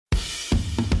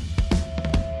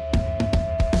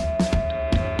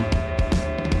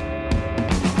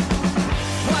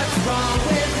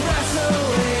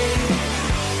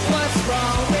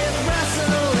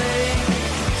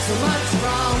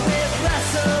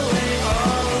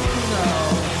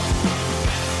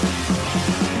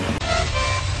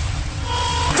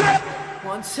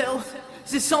Tell,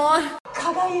 is this on?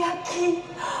 Teriyaki?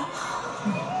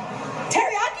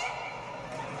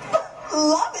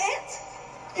 Love it!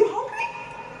 You hungry?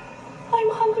 I'm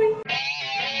hungry.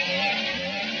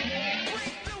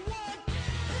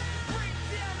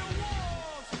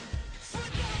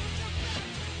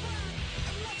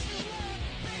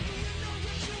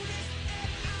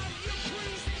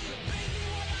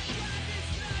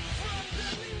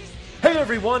 Hey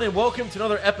everyone, and welcome to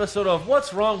another episode of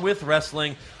What's Wrong with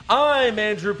Wrestling. I'm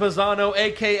Andrew Pisano,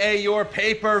 aka your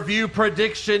pay-per-view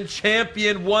prediction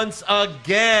champion once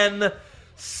again.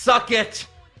 Suck it.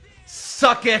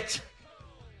 Suck it.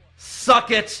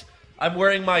 Suck it. I'm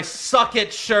wearing my Suck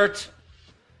It shirt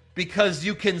because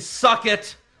you can suck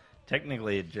it.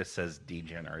 Technically, it just says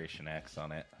D-Generation X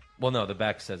on it. Well, no, the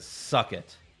back says suck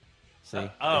it. See?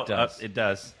 It does. It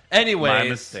does. Anyways, my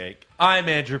mistake. I'm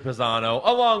Andrew Pisano,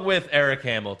 along with Eric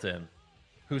Hamilton,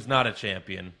 who's not a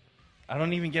champion. I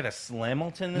don't even get a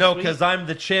Slamilton this No, week? because I'm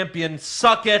the champion.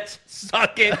 Suck it.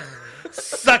 Suck it.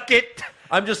 Suck it.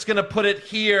 I'm just going to put it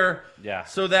here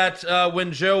so that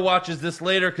when Joe watches this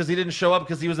later, because he didn't show up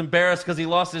because he was embarrassed because he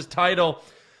lost his title,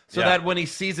 so that when he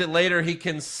sees it later, he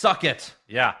can suck it.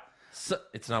 Yeah.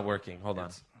 It's not working. Hold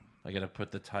on. I got to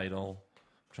put the title.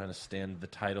 I'm trying to stand the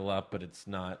title up, but it's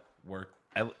not working.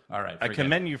 All right. I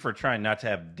commend you for trying not to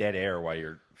have dead air while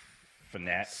you're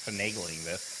finagling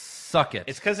this. Suck it.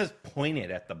 It's because it's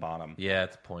pointed at the bottom. Yeah,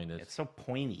 it's pointed. It's so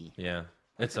pointy. Yeah.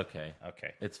 It's okay.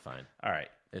 Okay. It's fine. All right.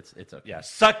 It's okay. Yeah.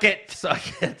 Suck it.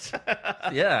 Suck it.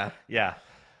 Yeah. Yeah.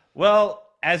 Well,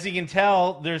 as you can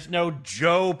tell, there's no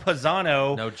Joe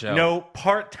Pisano. No Joe. No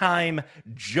part-time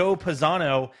Joe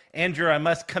Pisano. Andrew, I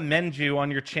must commend you on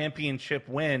your championship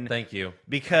win. Thank you.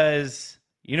 Because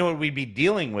you know what we'd be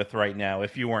dealing with right now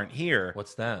if you weren't here?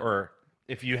 What's that? Or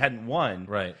if you hadn't won.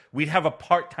 Right. We'd have a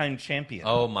part-time champion.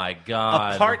 Oh, my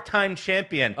God. A part-time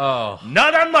champion. Oh.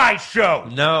 Not on my show.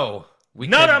 No.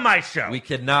 Not on my show. We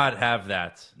cannot have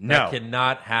that. No. That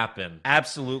cannot happen.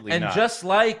 Absolutely and not. And just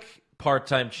like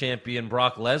part-time champion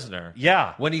Brock Lesnar,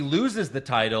 when he loses the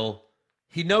title,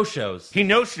 he no-shows. He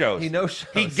no-shows. He no-shows.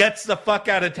 He gets the fuck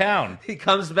out of town. He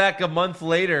comes back a month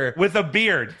later. With a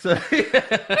beard.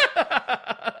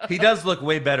 He does look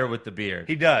way better with the beard.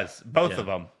 He does. Both of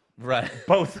them. Right.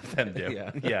 Both of them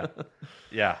do.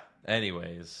 Yeah.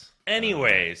 Anyways.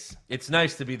 It's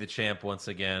nice to be the champ once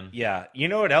again. Yeah. You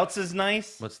know what else is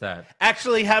nice? What's that?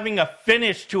 Actually having a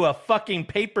finish to a fucking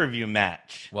pay-per-view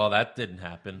match. Well, that didn't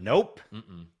happen. Nope.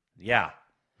 Mm-mm. Yeah.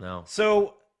 No.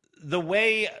 So the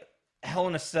way Hell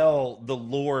in a Cell, the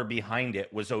lore behind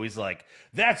it was always like,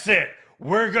 that's it.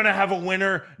 We're going to have a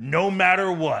winner no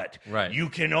matter what. Right. You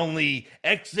can only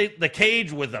exit the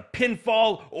cage with a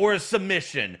pinfall or a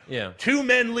submission. Yeah. 2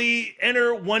 men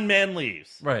enter, 1 man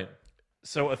leaves. Right.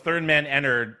 So a 3rd man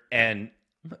entered and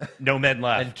no men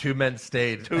left. And 2 men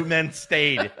stayed. 2 men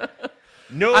stayed.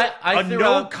 No,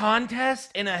 no contest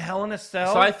in a Hell in a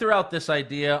Cell? So I threw out this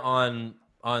idea on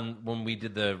when we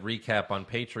did the recap on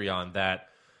Patreon that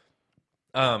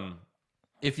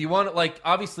if you want, like,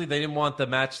 obviously they didn't want the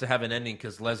match to have an ending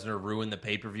because Lesnar ruined the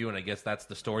pay-per-view, and I guess that's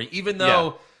the story. Even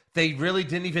though they really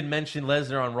didn't even mention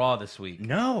Lesnar on Raw this week.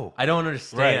 No. I don't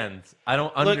understand. Right. I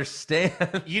don't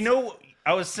understand. You know,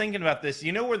 I was thinking about this.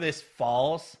 You know where this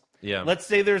falls? Yeah. Let's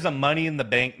say there's a Money in the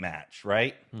Bank match,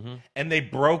 right? Mm-hmm. And they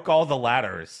broke all the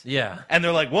ladders. Yeah. And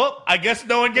they're like, well, I guess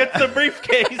no one gets the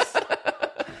briefcase.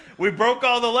 We broke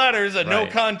all the ladders and no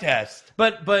contest.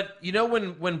 But you know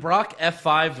when Brock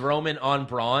F5'd Roman on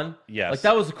Braun? Yes. Like,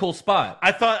 that was a cool spot.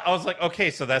 I was like, okay,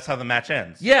 so that's how the match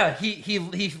ends. Yeah,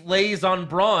 he lays on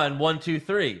Braun 1, 2,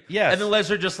 3. Yes. And then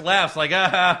Lesnar just laughs like,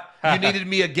 you needed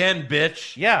me again,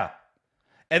 bitch. Yeah.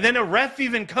 And then a ref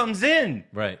even comes in.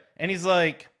 Right. And he's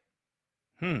like,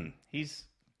 he's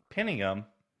pinning him.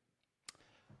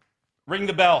 Ring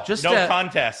the bell. Just no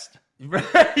contest. Right.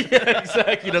 Yeah,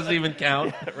 exactly. Doesn't even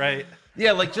count. Right.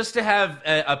 Yeah, like just to have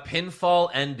a pinfall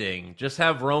ending, just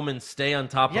have Roman stay on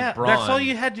top of Braun. That's all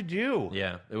you had to do.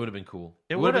 Yeah, it would have been cool.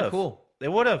 It would have been cool.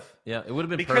 It would have. Yeah, it would have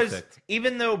been because perfect.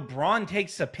 Even though Braun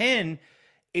takes a pin,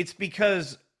 it's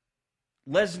because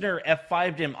Lesnar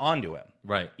F5'd him onto him.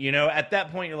 Right. You know, at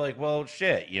that point, you're like, well,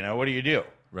 shit, you know, what do you do?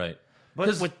 Right.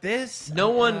 But with this, no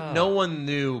one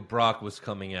knew Brock was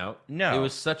coming out. No. It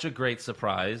was such a great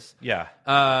surprise. Yeah.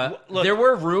 Look, there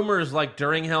were rumors like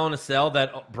during Hell in a Cell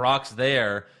that Brock's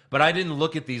there, but I didn't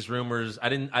look at these rumors. I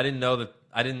didn't know that.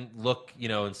 I didn't look,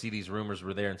 and see these rumors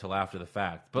were there until after the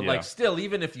fact. But like, still,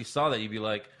 even if you saw that, you'd be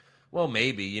like, well,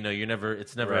 maybe.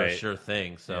 It's never a sure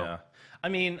thing. So, yeah. I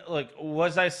mean, look,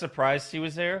 was I surprised he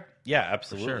was there? Yeah,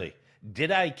 absolutely. For sure.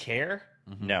 Did I care?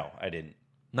 Mm-hmm. No, I didn't.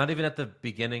 Not even at the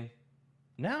beginning.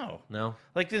 No. No?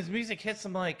 Like, this music hits,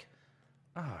 I'm like,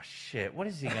 oh, shit, what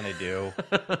is he going to do?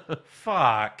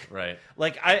 Fuck. Right.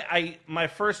 Like, my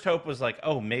first hope was like,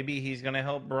 oh, maybe he's going to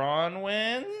help Braun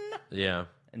win? Yeah.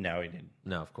 No, he didn't.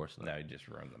 No, of course not. No, he just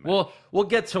ruined the match. We'll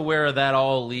get to where that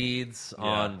all leads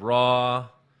on Raw.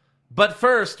 But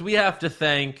first, we have to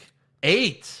thank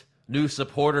 8 new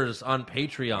supporters on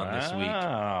Patreon this week.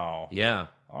 Wow. Yeah.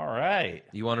 All right.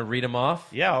 You want to read them off?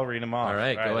 Yeah, I'll read them off. All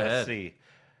right, go ahead. Let's see.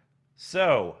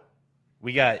 So,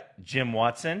 we got Jim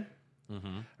Watson,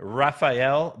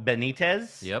 Rafael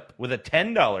Benitez, Yep. with a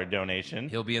 $10 donation.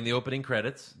 He'll be in the opening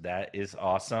credits. That is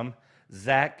awesome.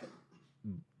 Zach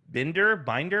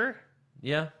Binder,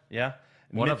 Yeah. yeah,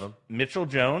 One of them. Mitchell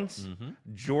Jones,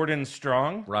 Jordan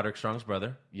Strong, Roderick Strong's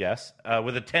brother. yes,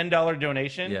 with a $10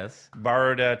 donation. Yes.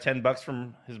 Borrowed $10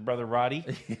 from his brother Roddy.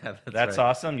 Yeah, That's right.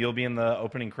 awesome. You'll be in the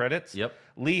opening credits. Yep.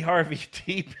 Lee Harvey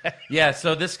T. Yeah,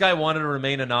 so this guy wanted to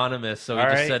remain anonymous, so he All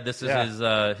just right, said this is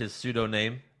yeah. his pseudo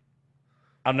name.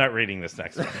 I'm not reading this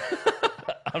next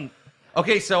one.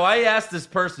 Okay, so I asked this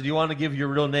person, "Do you want to give your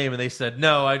real name?" And they said,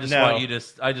 "No, I just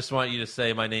want you to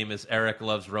say my name is Eric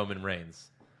Loves Roman Reigns."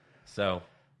 So,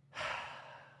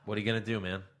 what are you gonna do,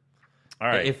 man? All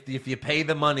right. If you pay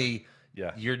the money,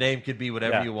 Yeah. your name could be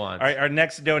whatever you want. All right, our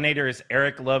next donator is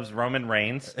Eric Loves Roman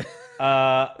Reigns.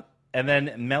 And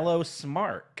then Mellow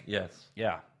Smart. Yes.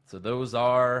 Yeah. So those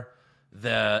are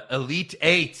the Elite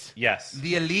 8. Yes.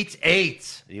 The Elite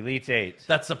 8 Elite 8.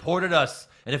 that supported us.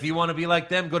 And if you want to be like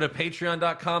them, go to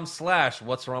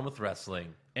patreon.com/What's Wrong with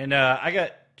Wrestling. And I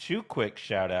got 2 quick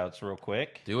shout-outs real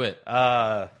quick. Do it.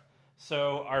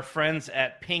 So our friends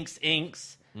at Pink's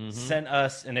Inks sent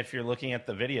us, and if you're looking at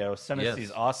the video, sent us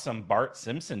these awesome Bart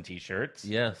Simpson t-shirts.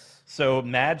 Yes. So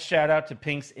mad shout-out to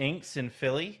Pink's Inks in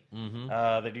Philly.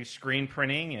 They do screen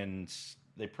printing, and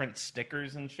they print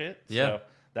stickers and shit. Yeah. So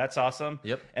that's awesome.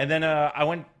 Yep. And then I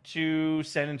went to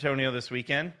San Antonio this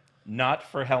weekend. Not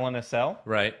for Hell in a Cell.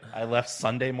 Right. I left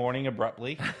Sunday morning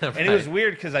abruptly. Right. And it was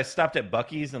weird because I stopped at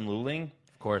Buc-ee's in Luling.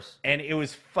 Of course. And it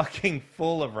was fucking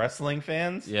full of wrestling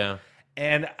fans. Yeah.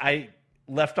 And I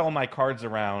left all my cards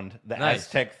around the Nice.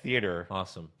 Aztec Theater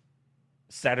Awesome.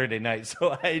 Saturday night.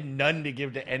 So I had none to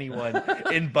give to anyone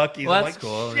in Buc-ee's. Well, I'm that's like,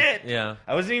 cool. shit. Yeah.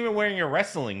 I wasn't even wearing a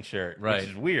wrestling shirt, Right.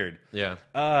 which is weird. Yeah.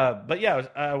 But yeah,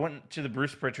 I went to the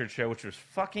Bruce Pritchard show, which was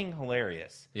fucking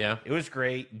hilarious. Yeah. It was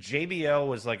great. JBL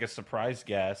was like a surprise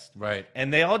guest. Right.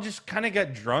 And they all just kind of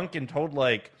got drunk and told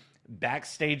like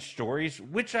backstage stories,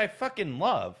 which I fucking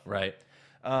love. Right.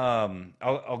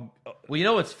 I'll Well, you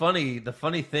know what's funny? The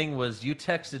funny thing was you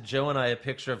texted Joe and I a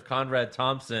picture of Conrad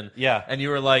Thompson. Yeah. And you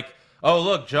were like, "Oh,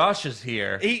 look, Josh is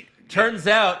here." Turns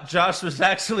out Josh was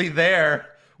actually there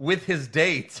with his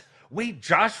date. wait,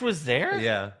 Josh was there?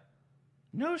 Yeah.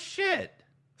 No shit.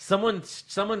 Someone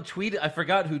tweeted, I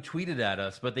forgot who tweeted at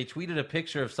us, but they tweeted a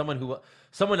picture of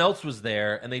someone else was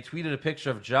there, and they tweeted a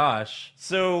picture of Josh.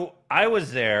 So I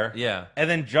was there. Yeah. And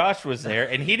then Josh was there,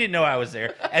 and he didn't know I was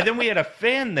there. And then we had a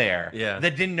fan there Yeah.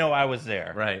 that didn't know I was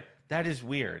there. Right. That is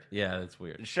weird. Yeah, that's The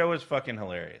weird. show is fucking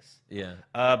hilarious. Yeah.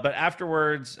 But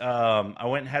afterwards, I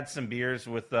went and had some beers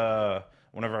with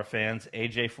one of our fans,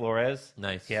 AJ Flores.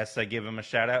 Nice. Yes, I give him a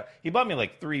shout out. He bought me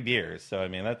like 3 beers. So, I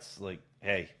mean, that's like,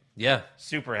 hey, Yeah.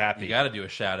 super happy. You got to do a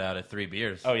shout out at 3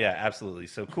 beers. Oh, yeah, absolutely.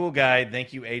 So, cool guy.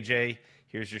 Thank you, AJ.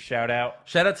 Here's your shout out.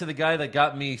 Shout out to the guy that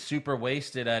got me super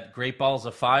wasted at Great Balls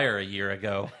of Fire a year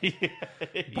ago.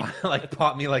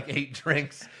 Bought me like 8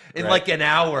 drinks in like an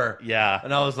hour. Yeah.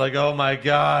 And I was like, oh my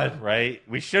God. Right?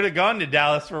 We should have gone to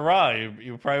Dallas for Raw.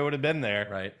 You probably would have been there.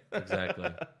 Right. Exactly.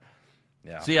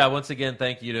 Yeah. So yeah, once again,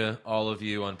 thank you to all of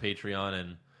you on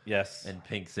Patreon Yes. and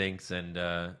Pink Sinks and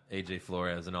AJ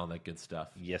Flores and all that good stuff.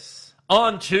 Yes.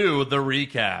 On to the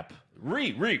recap.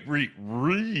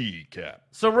 Recap.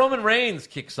 So Roman Reigns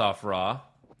kicks off Raw.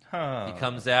 Huh. He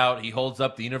comes out, he holds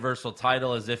up the Universal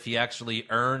title as if he actually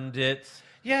earned it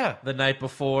Yeah. the night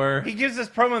before. He gives this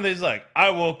promo that he's like, I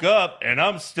woke up and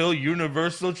I'm still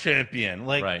Universal Champion.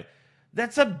 Like, Right.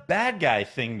 that's a bad guy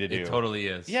thing to do. It totally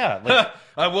is. Yeah. Like,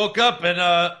 I woke up and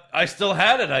I still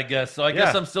had it, I guess. So I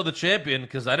guess Yeah. I'm still the champion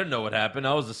because I didn't know what happened.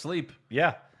 I was asleep.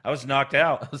 yeah. I was knocked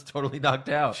out. I was totally knocked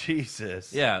out.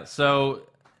 Jesus. Yeah, so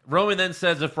Roman then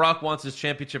says if Brock wants his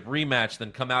championship rematch,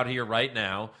 then come out here right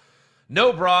now.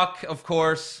 No Brock, of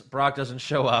course. Brock doesn't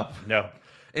show up. No.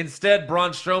 Instead,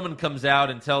 Braun Strowman comes out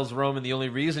and tells Roman the only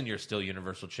reason you're still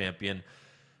Universal Champion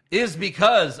is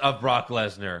because of Brock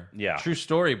Lesnar. Yeah. True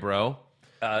story, bro.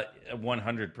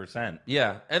 100%.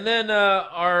 Yeah, and then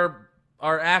our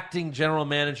acting general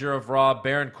manager of Raw,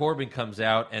 Baron Corbin, comes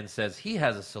out and says he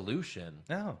has a solution.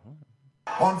 No.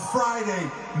 On Friday,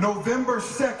 November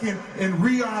 2nd, in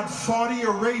Riyadh, Saudi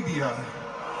Arabia,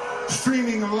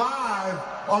 streaming live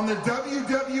on the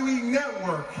WWE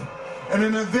Network in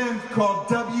an event called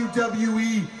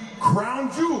WWE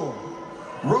Crown Jewel.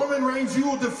 Roman Reigns, you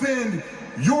will defend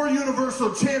your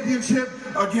Universal Championship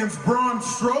against Braun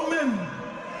Strowman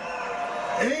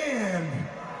and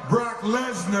Brock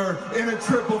Lesnar in a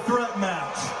triple threat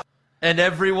match. And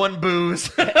everyone boos.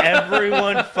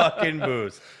 Everyone fucking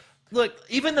boos. Look,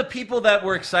 even the people that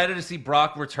were excited to see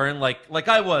Brock return, like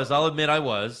I was, I'll admit I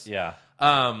was. Yeah.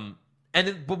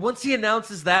 But once he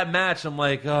announces that match, I'm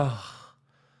like, oh,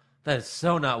 that is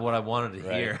so not what I wanted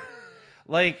to hear.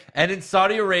 Like, and in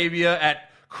Saudi Arabia at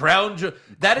Crown Jewel,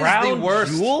 that is the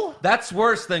worst. Jewel? That's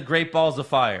worse than Great Balls of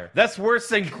Fire. That's worse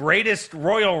than Greatest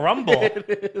Royal Rumble.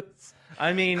 It is.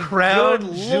 I mean, Crown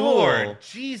good Jewel. Lord,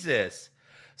 Jesus.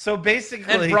 So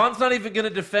basically, And Braun's not even going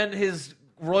to defend his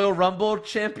Royal Rumble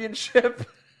championship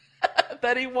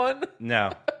that he won.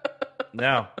 No.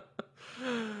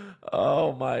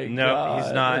 Oh my God. No,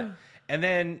 he's not.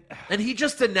 And he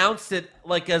just announced it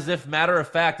like as if matter of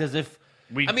fact, as if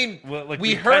we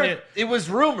heard kinda, it was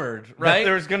rumored, right?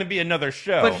 There was going to be another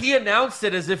show. But he announced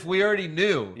it as if we already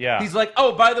knew. Yeah. He's like,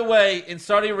 oh, by the way, in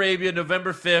Saudi Arabia,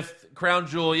 November 5th, Crown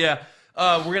Jewel, we're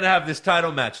going to have this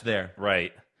title match there.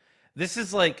 Right. This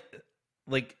is like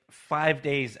 5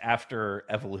 days after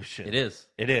Evolution. It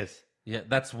is. Yeah,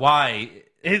 that's why.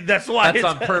 That's why. That's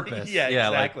on purpose. Yeah,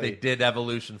 Like exactly. they did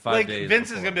Evolution 5 days Vince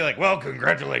before. is going to be like, well,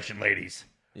 congratulations, ladies.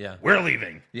 Yeah. We're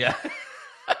leaving. Yeah.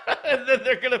 And then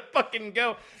they're going to fucking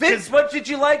go. Vince, what did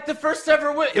you like the first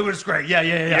ever win? It was great.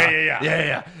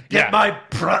 Yeah. Get my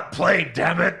plane,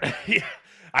 damn it.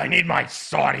 I need my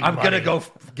Saudi money. I'm going to go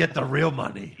get the real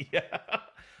money. Yeah.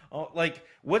 Oh, like,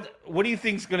 what do you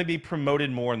think is going to be promoted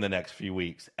more in the next few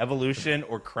weeks? Evolution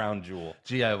or Crown Jewel?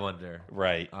 Gee, I wonder.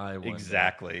 Right. I wonder.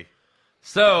 Exactly.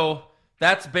 So,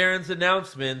 that's Baron's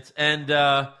announcement, and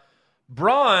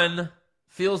Braun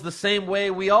feels the same way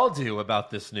we all do about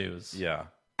this news. Yeah.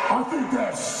 I think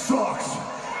that sucks.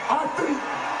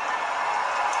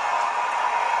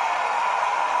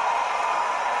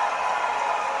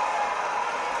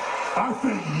 I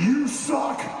think you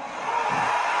suck.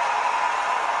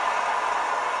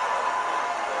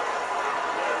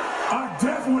 I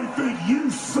definitely think you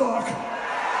suck.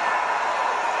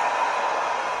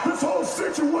 This whole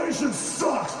situation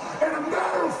sucks. And a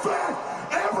matter of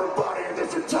fact, everybody in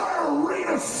this entire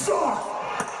arena sucks.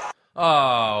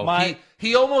 Oh,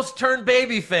 he almost turned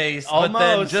babyface, but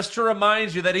then just to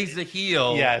remind you that he's a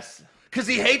heel. Yes. Because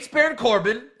he hates Baron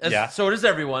Corbin, so does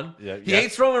everyone. Yeah, he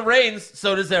hates Roman Reigns,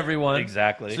 so does everyone.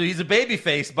 Exactly. So he's a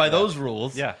babyface by those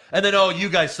rules. Yeah. And then, you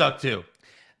guys suck too.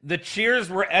 The cheers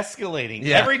were escalating.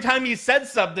 Yeah. Every time he said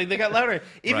something, they got louder.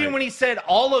 Even Right. when he said,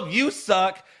 all of you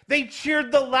suck, they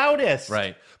cheered the loudest.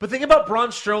 Right. But think about Braun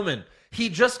Strowman. He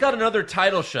just got another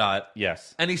title shot.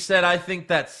 Yes. And he said, I think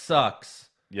that sucks.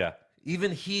 Yeah.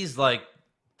 Even he's like,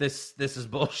 this is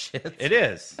bullshit. It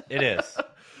is.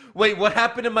 Wait, what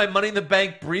happened in my Money in the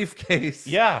Bank briefcase?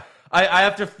 Yeah. I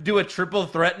have to do a triple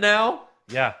threat now?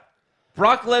 Yeah.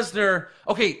 Brock Lesnar,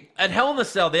 okay, at Hell in a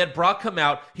Cell, they had Brock come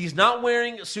out. He's not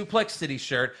wearing a Suplex City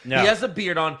shirt. No. He has a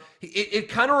beard on. It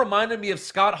kind of reminded me of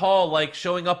Scott Hall, like,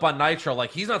 showing up on Nitro.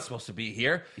 Like, he's not supposed to be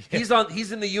here. Yeah.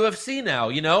 He's in the UFC now,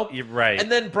 you know? You're right. And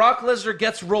then Brock Lesnar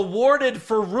gets rewarded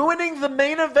for ruining the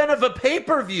main event of a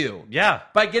pay-per-view. Yeah.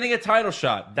 By getting a title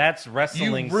shot. That's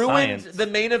wrestling You ruined science. the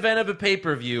main event of a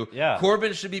pay-per-view. Yeah.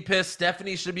 Corbin should be pissed.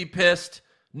 Stephanie should be pissed.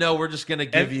 No, we're just going to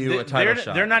give you a title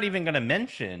shot. They're not even going to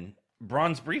mention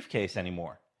Braun's briefcase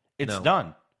anymore. It's No.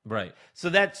 done. Right. So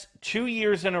that's 2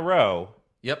 years in a row.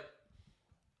 Yep.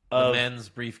 The men's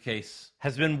briefcase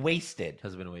has been wasted.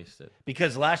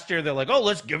 Because last year they're like, oh,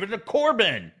 let's give it to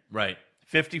Corbin. Right.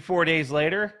 54 days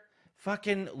later,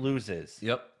 fucking loses.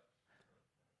 Yep.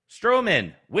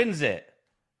 Strowman wins it.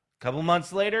 A couple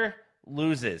months later,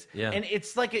 loses. Yeah. And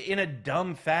it's like in a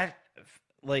dumb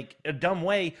a dumb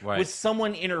way with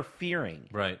someone interfering.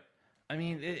 Right. I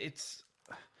mean, it's...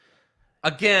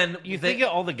 Again, you think of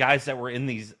all the guys that were in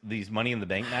these Money in the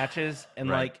Bank matches, and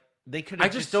like they could. I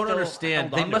just don't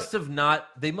understand. They must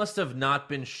have not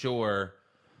been sure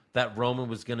that Roman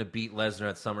was going to beat Lesnar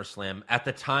at SummerSlam at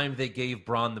the time they gave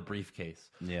Braun the briefcase.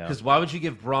 Yeah. Because why would you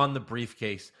give Braun the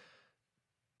briefcase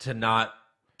to not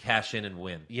cash in and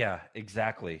win? Yeah,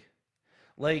 exactly.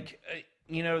 Like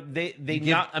they Just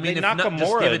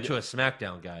Nakamura give it to a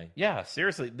SmackDown guy. Yeah,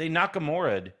 seriously, they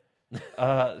Nakamura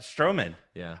Strowman.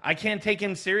 Yeah. I can't take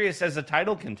him serious as a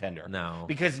title contender. No.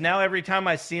 Because now every time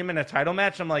I see him in a title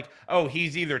match, I'm like, oh,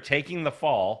 he's either taking the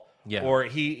fall or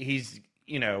he's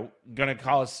going to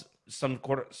cause some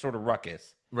sort of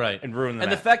ruckus. Right. And ruin the match.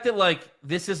 And the fact that, like,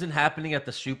 this isn't happening at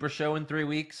the Super Show in 3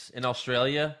 weeks in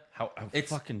Australia. How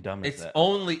fucking dumb is that?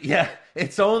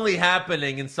 It's only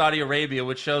happening in Saudi Arabia,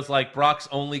 which shows like Brock's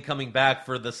only coming back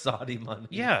for the Saudi money.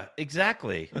 Yeah,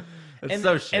 exactly. It's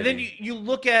so shitty. And then you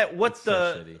look at what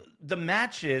the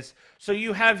match is. So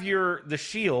you have the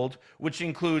Shield, which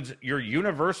includes your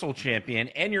Universal Champion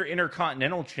and your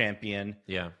Intercontinental Champion.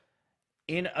 Yeah.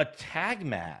 In a tag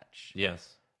match.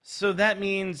 Yes. So that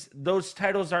means those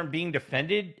titles aren't being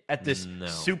defended at this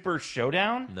Super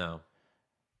Showdown? No.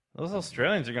 Those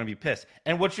Australians are going to be pissed.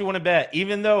 And what you want to bet,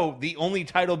 even though the only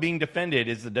title being defended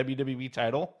is the WWE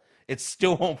title, it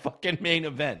still won't fucking main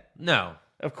event. No.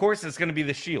 Of course it's going to be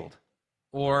the Shield.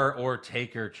 Or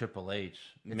Taker, Triple H.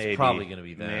 It's probably going to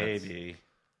be that. Maybe.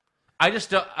 I just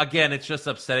don't, again, it's just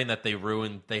upsetting that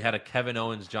they had a Kevin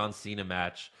Owens, John Cena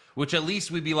match, which at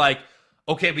least we'd be like,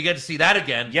 okay, we get to see that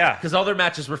again. Yeah. Because all their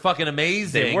matches were fucking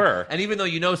amazing. They were. And even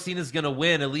though Cena's going to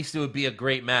win, at least it would be a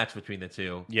great match between the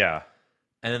two. Yeah.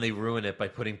 And then they ruin it by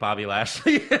putting Bobby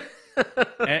Lashley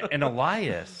and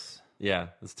Elias. Yeah,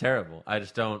 it's terrible. I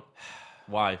just don't.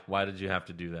 Why? Why did you have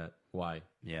to do that? Why?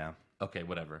 Yeah. Okay,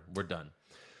 whatever. We're done.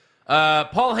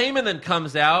 Paul Heyman then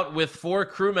comes out with 4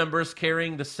 crew members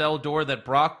carrying the cell door that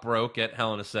Brock broke at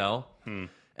Hell in a Cell.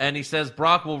 And he says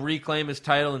Brock will reclaim his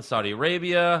title in Saudi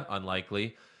Arabia.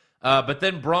 Unlikely. But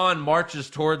then Braun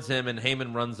marches towards him and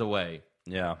Heyman runs away.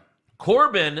 Yeah.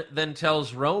 Corbin then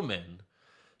tells Roman,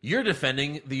 you're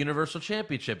defending the Universal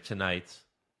Championship tonight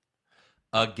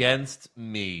against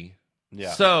me.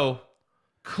 Yeah. So,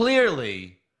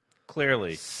 clearly,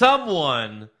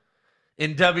 someone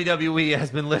in WWE has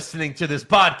been listening to this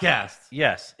podcast.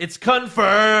 Yes. It's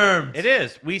confirmed. It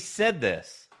is. We said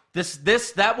this.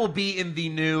 That will be in the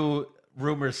new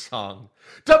Rumors song.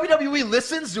 WWE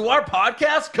listens to our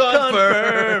podcast?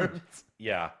 Confirmed.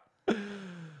 Yeah.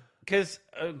 Because,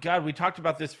 God, we talked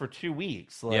about this for 2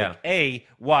 weeks. Like, yeah.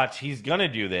 Watch, he's going to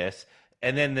do this.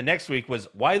 And then the next week was,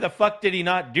 why the fuck did he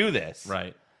not do this?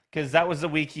 Right. Because that was the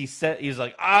week he said, he's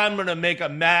like, I'm going to make a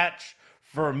match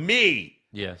for me.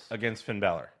 Yes. Against Finn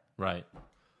Balor. Right.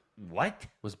 What?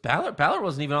 Was Balor? Balor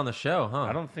wasn't even on the show, huh?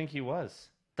 I don't think he was.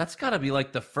 That's got to be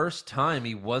like the first time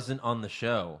he wasn't on the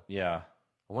show. Yeah.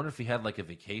 I wonder if he had like a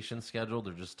vacation scheduled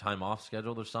or just time off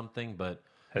scheduled or something, but...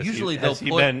 Has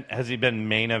he been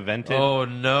main evented? Oh,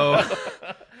 no.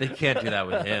 They can't do that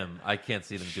with him. I can't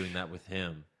see them doing that with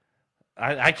him.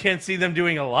 I can't see them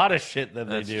doing a lot of shit that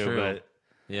they do. True. But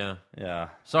yeah. Yeah.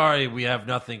 Sorry, we have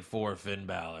nothing for Finn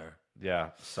Balor. Yeah.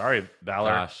 Sorry,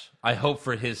 Balor. Gosh. I hope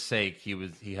for his sake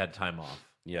he had time off.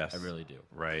 Yes. I really do.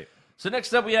 Right. So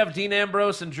next up we have Dean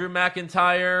Ambrose and Drew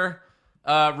McIntyre.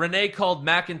 Renee called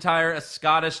McIntyre a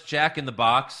Scottish Jack in the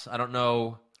Box. I don't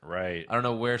know... Right. I don't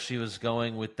know where she was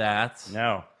going with that.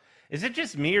 No. Is it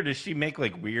just me, or does she make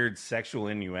like weird sexual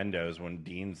innuendos when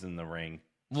Dean's in the ring?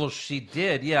 Well, she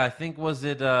did. Yeah, I think was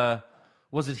it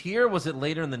here or was it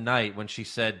later in the night when she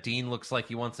said Dean looks like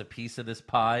he wants a piece of this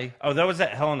pie? Oh, that was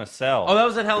at Hell in a Cell. Oh, that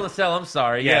was at Hell in a Cell. I'm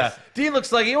sorry. Yes. Yeah. Dean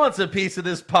looks like he wants a piece of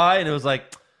this pie, and it was like,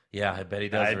 yeah, I bet he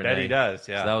does. I bet he does.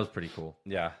 Yeah. So that was pretty cool.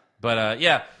 Yeah. But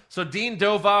yeah. So Dean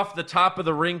dove off the top of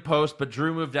the ring post, but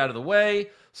Drew moved out of the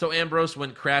way. So Ambrose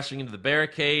went crashing into the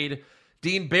barricade.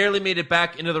 Dean barely made it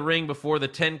back into the ring before the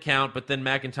 10 count, but then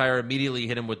McIntyre immediately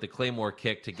hit him with the Claymore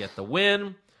kick to get the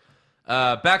win.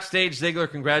 Backstage,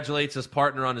 Ziggler congratulates his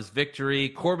partner on his victory.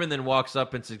 Corbin then walks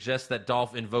up and suggests that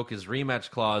Dolph invoke his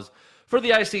rematch clause for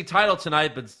the IC title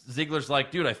tonight, but Ziggler's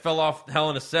like, dude, I fell off Hell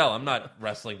in a Cell. I'm not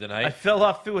wrestling tonight. I fell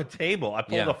off through a table. I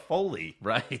pulled a Foley.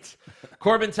 Right.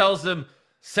 Corbin tells him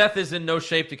Seth is in no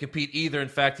shape to compete either. In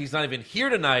fact, he's not even here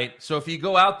tonight. So if you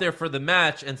go out there for the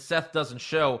match and Seth doesn't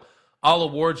show, I'll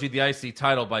award you the IC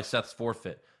title by Seth's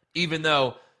forfeit. Even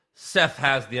though Seth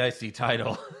has the IC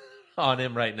title on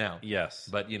him right now. Yes.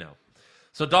 But,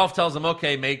 So Dolph tells him,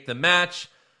 okay, make the match.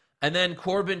 And then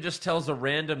Corbin just tells a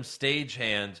random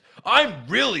stagehand, I'm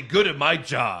really good at my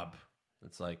job.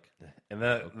 It's like... And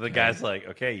the guy's like,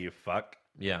 okay, you fuck.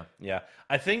 Yeah. Yeah.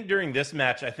 I think during this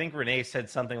match, Renee said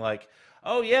something like,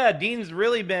 oh, yeah, Dean's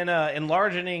really been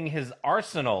enlarging his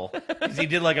arsenal because he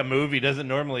did like a move he doesn't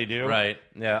normally do. Right.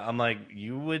 Yeah, I'm like,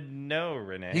 you would know,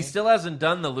 Renee. He still hasn't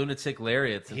done the lunatic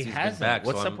lariat since he's been back.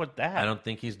 What's up with that? I don't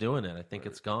think he's doing it. I think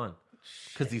it's gone.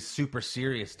 Because he's super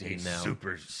serious Dean now.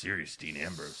 Super serious Dean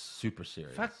Ambrose. Super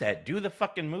serious. Fuck that. Do the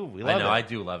fucking move. We love it. I know. I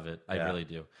do love it. I really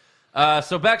do.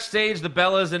 So backstage, the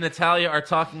Bellas and Natalya are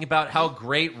talking about how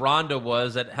great Ronda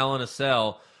was at Hell in a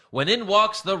Cell when in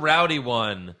walks the rowdy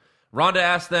one. Ronda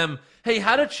asked them, hey,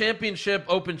 how do championship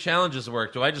open challenges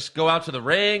work? Do I just go out to the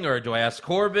ring, or do I ask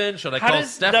Corbin? Should I call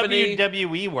Stephanie? How does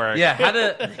WWE work?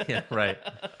 Yeah, yeah, right.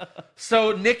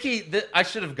 So Nikki, I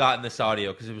should have gotten this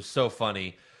audio because it was so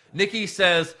funny. Nikki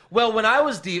says, "Well, when I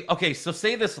was okay, so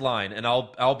say this line, and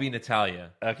I'll be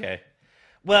Natalia." Okay.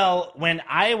 Well, when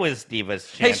I was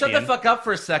Divas champion... Hey, shut the fuck up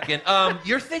for a second.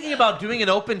 You're thinking about doing an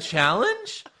open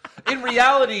challenge? In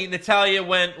reality, Natalia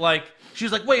went like, she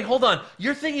was like, wait, hold on.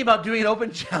 You're thinking about doing an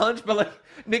open challenge? But like,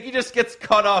 Nikki just gets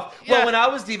cut off. Yeah. Well, when I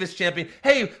was Divas champion,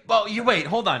 hey, well, you wait,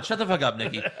 hold on. Shut the fuck up,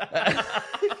 Nikki.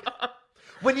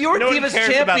 When you were Divas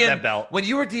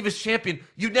champion,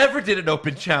 you never did an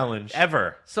open challenge.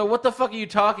 Ever. So what the fuck are you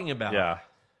talking about? Yeah.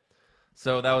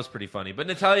 So that was pretty funny. But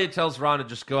Natalia tells Ron to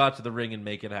just go out to the ring and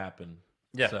make it happen.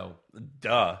 Yeah. So,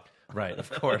 duh. Right, of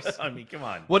course. I mean, come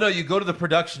on. Well, no, you go to the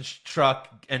production truck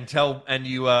and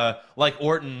you, like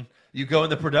Orton, you go in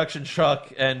the production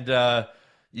truck and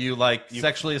you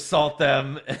sexually assault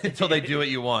them until they do what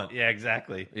you want. Yeah,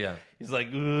 exactly. Yeah. He's like,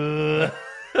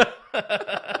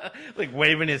 like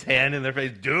waving his hand in their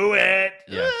face. Do it.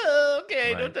 Yeah.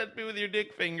 Okay, right. Don't touch me with your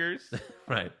dick fingers.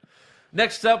 Right.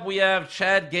 Next up, we have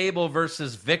Chad Gable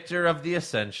versus Victor of the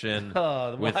Ascension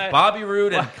with Bobby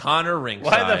Roode and Connor ringside.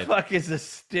 Why the fuck is this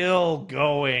still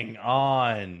going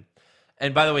on?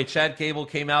 And by the way, Chad Gable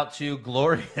came out to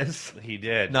Glorious. He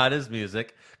did. Not his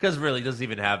music, because really he doesn't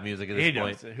even have music at this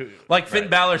point. Like Finn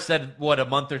Balor said, a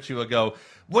month or two ago,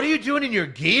 what are you doing in your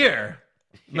gear?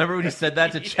 Remember when he said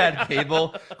that to Chad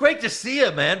Gable? Great to see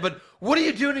you, man, but what are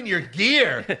you doing in your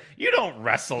gear? You don't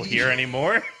wrestle here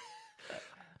anymore.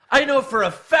 I know for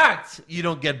a fact you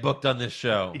don't get booked on this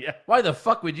show. Yeah. Why the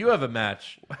fuck would you have a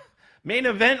match? Main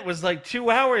event was like 2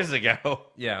 hours ago.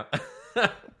 Yeah.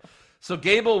 So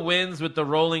Gable wins with the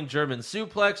rolling German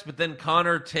suplex, but then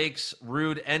Connor takes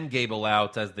Roode and Gable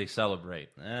out as they celebrate.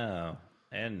 Oh,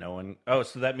 and no one... Oh,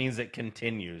 so that means it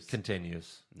continues.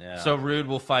 Yeah. So Roode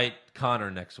will fight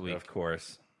Connor next week. Of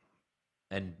course.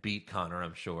 And beat Connor,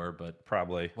 I'm sure, but...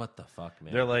 Probably. What the fuck,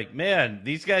 man? They're like, man,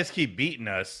 these guys keep beating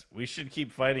us. We should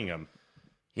keep fighting them.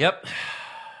 Yep.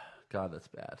 God, that's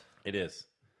bad. It is.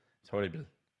 Totally bad.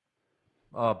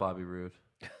 Oh, Bobby Roode.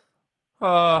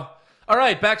 All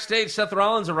right, backstage, Seth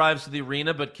Rollins arrives to the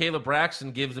arena, but Kayla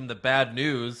Braxton gives him the bad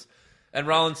news. And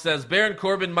Rollins says, Baron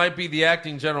Corbin might be the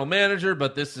acting general manager,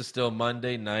 but this is still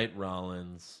Monday Night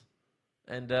Rollins.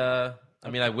 And, I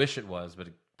mean, I wish it was, but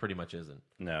it pretty much isn't.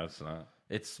 No, it's not.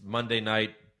 It's Monday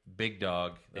Night Big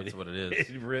Dog. That's what it is.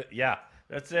 Yeah,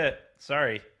 that's it.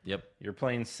 Sorry. Yep. You're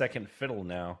playing second fiddle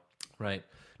now. Right.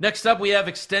 Next up, we have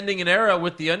extending an era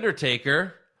with The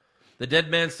Undertaker. The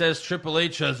dead man says Triple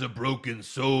H has a broken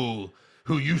soul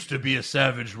who used to be a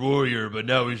savage warrior, but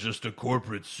now he's just a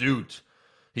corporate suit.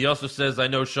 He also says, I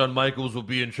know Shawn Michaels will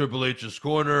be in Triple H's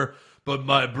corner, but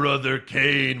my brother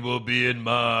Kane will be in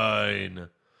mine.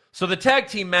 So the tag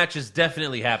team match is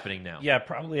definitely happening now. Yeah,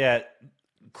 probably at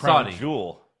Crown Saudi.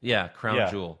 Jewel. Yeah,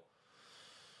 Crown Jewel.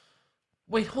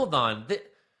 Wait, hold on.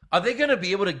 Are they going to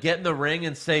be able to get in the ring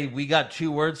and say, we got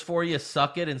 2 words for you,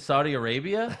 suck it, in Saudi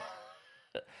Arabia?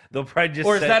 They'll probably just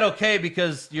Or is that okay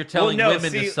because you're telling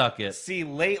women to suck it? See,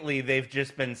 lately they've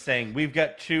just been saying, we've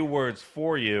got 2 words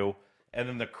for you, and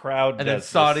then the crowd and then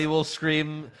Saudi will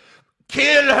scream,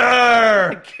 kill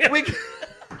her!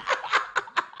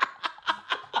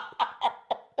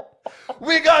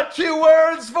 We got 2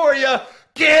 words for you.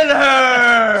 Kill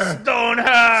her! Stone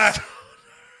her!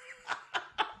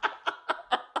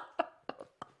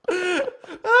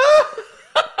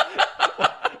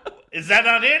 Is that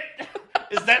not it?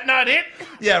 Is that not it?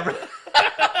 Yeah.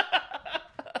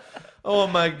 Oh,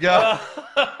 my God.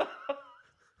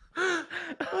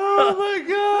 Oh, my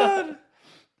God.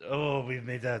 Oh, we've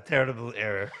made a terrible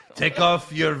error. Take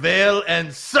off your veil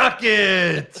and suck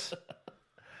it!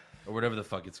 Or whatever the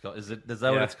fuck it's called. Is that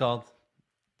what it's called?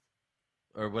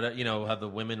 Or what, how the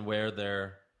women wear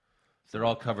they're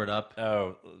all covered up.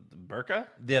 Oh, burqa?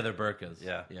 Yeah, they're burqas.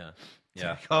 Yeah.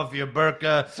 Take off your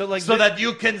burqa so that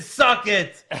you can suck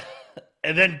it.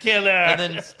 And then kill her. And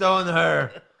then stone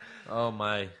her. Oh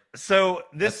my. So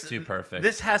that's too perfect.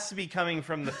 This has to be coming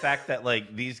from the fact that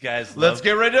these guys Let's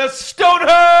get ready to stone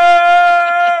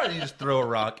her! And you just throw a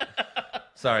rock.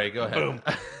 Sorry, go ahead. Boom.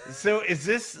 So is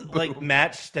this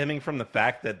match stemming from the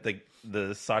fact that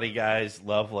the Saudi guys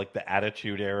love the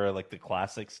Attitude Era, the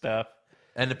classic stuff?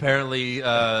 And apparently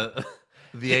the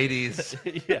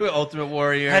 80s Ultimate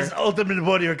Warrior. Has Ultimate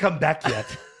Warrior come back yet?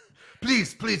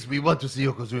 Please, we want to see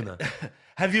Yokozuna.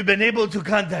 Have you been able to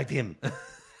contact him?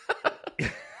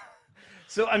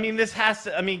 So, I mean, this has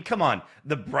to... I mean, come on.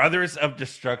 The Brothers of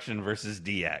Destruction versus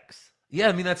DX. Yeah,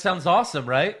 I mean, that sounds awesome,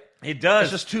 right? It does.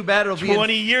 It's just too bad it'll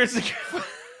 20 years ago.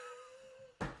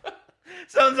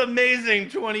 Sounds amazing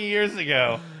 20 years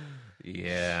ago.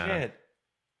 Yeah. Shit.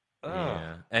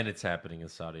 Yeah, and it's happening in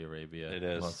Saudi Arabia. It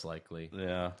is. Most likely.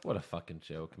 Yeah. What a fucking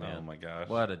joke, man. Oh, my gosh.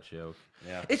 What a joke.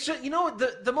 Yeah. It's just,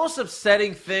 the most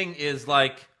upsetting thing is,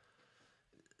 like,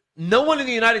 no one in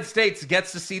the United States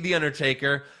gets to see The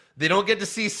Undertaker. They don't get to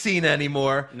see Cena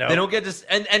anymore. No. They don't get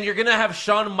to... And you're going to have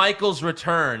Shawn Michaels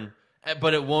return,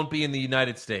 but it won't be in the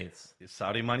United States.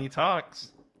 Saudi money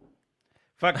talks.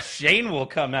 Fuck, Shane will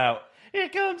come out. Here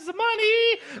comes the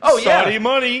money. Oh, yeah. Saudi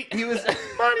money. He was... money.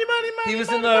 He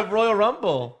was in the Royal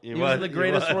Rumble. He was in the He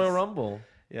greatest was. Royal Rumble.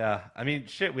 Yeah. I mean,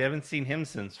 shit, we haven't seen him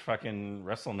since fucking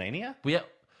WrestleMania?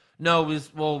 No, it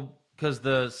was... because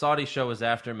the Saudi show was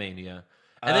after Mania.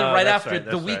 And then right after,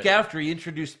 the week after, he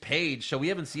introduced Paige, so we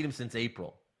haven't seen him since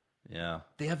April. Yeah.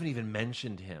 They haven't even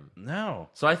mentioned him. No.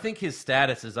 So I think his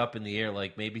status is up in the air,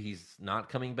 like maybe he's not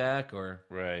coming back, or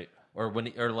Right. or when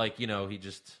he, or like, he's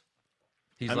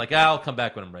like, I'll come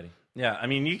back when I'm ready. Yeah, I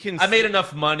mean, you can... I made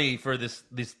enough money for these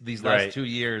last 2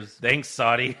 years. Thanks,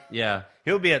 Saudi. Yeah.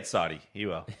 He'll be at Saudi. He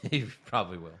will. He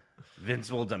probably will.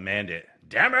 Vince will demand it.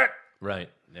 Damn it! Right.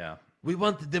 Yeah. We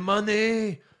want the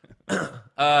money.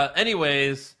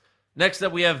 Anyways, next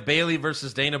up we have Bayley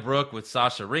versus Dana Brooke with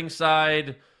Sasha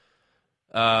ringside.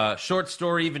 Short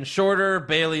story, even shorter.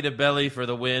 Bayley to belly for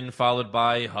the win, followed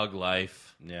by Hug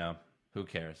Life. Yeah. Who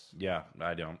cares? Yeah,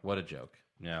 I don't. What a joke.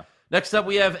 Yeah. Next up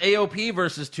we have AOP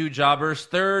versus two jobbers.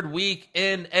 Third week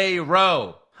in a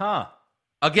row. Huh.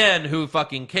 Again, who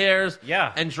fucking cares?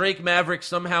 Yeah. And Drake Maverick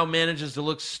somehow manages to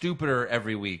look stupider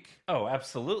every week. Oh,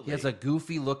 absolutely. He has a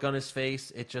goofy look on his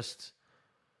face.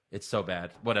 It's so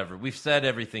bad. Whatever. We've said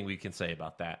everything we can say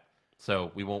about that.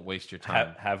 So we won't waste your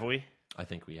time. Have we? I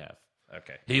think we have.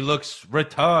 Okay. He looks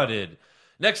retarded.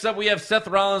 Next up, we have Seth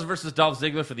Rollins versus Dolph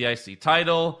Ziggler for the IC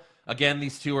title. Again,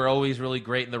 these two are always really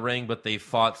great in the ring, but they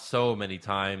fought so many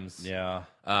times. Yeah.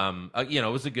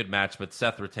 It was a good match, but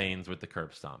Seth retains with the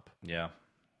curb stomp. Yeah.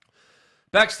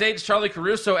 Backstage, Charlie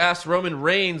Caruso asked Roman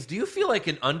Reigns, do you feel like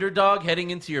an underdog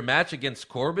heading into your match against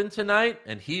Corbin tonight?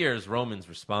 And here's Roman's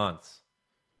response.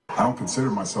 I don't consider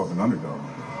myself an underdog.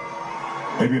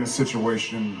 Maybe in a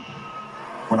situation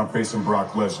when I'm facing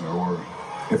Brock Lesnar, or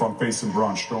if I'm facing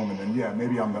Braun Strowman, then yeah,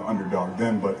 maybe I'm the underdog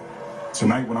then. But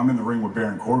tonight, when I'm in the ring with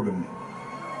Baron Corbin,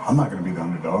 I'm not going to be the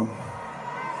underdog.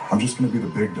 I'm just going to be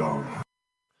the big dog.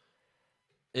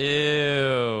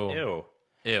 Ew.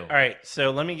 All right, so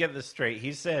let me get this straight.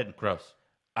 He said, Gross.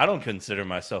 I don't consider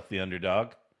myself the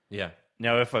underdog. Yeah.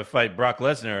 Now, if I fight Brock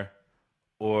Lesnar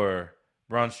or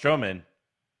Braun Strowman,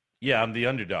 yeah, I'm the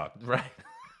underdog. Right.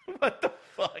 What the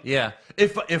fuck? Yeah.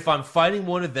 If I'm fighting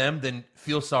one of them, then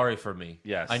feel sorry for me.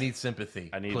 Yes. I need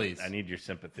sympathy. Please. I need your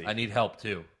sympathy. I need help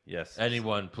too. Yes.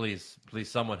 Anyone, please,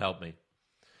 someone help me.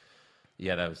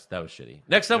 Yeah, that was shitty.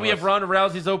 Next up, we have Ronda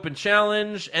Rousey's Open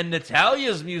Challenge, and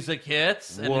Natalia's music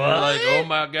hits. And what? We're like, oh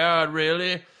my God,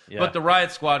 really? Yeah. But the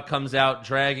Riot Squad comes out,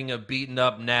 dragging a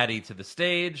beaten-up Natty to the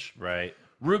stage. Right.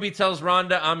 Ruby tells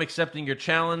Ronda, I'm accepting your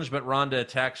challenge, but Ronda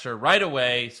attacks her right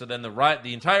away. So then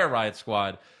the entire Riot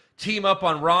Squad team up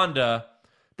on Ronda.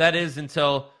 That is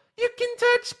until you can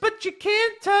touch, but you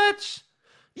can't touch.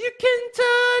 You can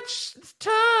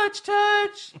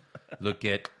touch. Look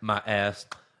at my ass.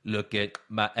 Look at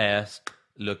my ass.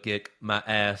 Look at my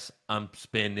ass. I'm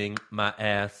spinning my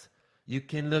ass. You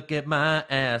can look at my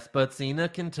ass, but Cena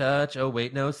can touch. Oh,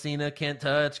 wait, no, Cena can't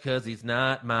touch because he's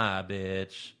not my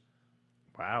bitch.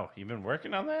 Wow, you've been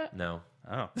working on that? No.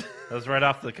 Oh, that was right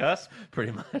off the cusp?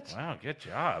 Pretty much. Wow, good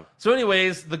job. So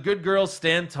anyways, the good girls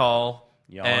stand tall,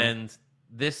 Yawn. and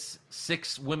this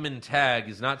 6-women tag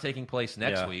is not taking place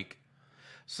next week.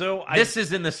 So this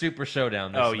is in the Super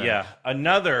Showdown. This match. Yeah.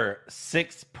 Another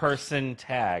 6-person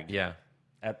tag. Yeah.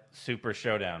 At Super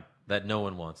Showdown. That no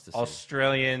one wants to see.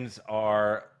 Australians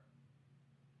are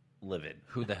livid.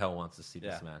 Who the hell wants to see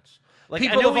this match? Like,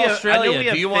 people of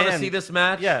Australia, do you want to see this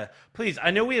match? Yeah, please.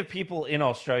 I know we have people in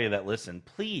Australia that listen.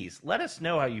 Please, let us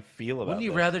know how you feel about it. Wouldn't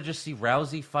you rather just see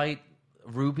Rousey fight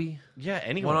Ruby? Yeah,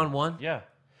 anyone. One-on-one? Yeah.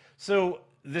 So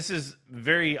this is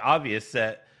very obvious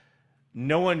that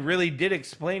no one really did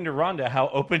explain to Ronda how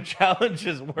open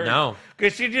challenges work. No.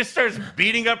 Because she just starts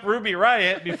beating up Ruby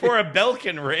Riott before a bell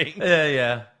can ring.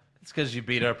 Yeah. It's because you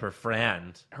beat up her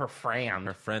friend. Her friend.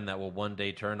 Her friend that will one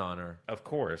day turn on her. Of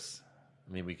course.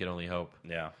 I mean, we could only hope.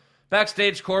 Yeah.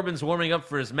 Backstage, Corbin's warming up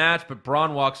for his match, but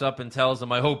Braun walks up and tells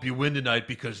him, I hope you win tonight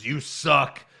because you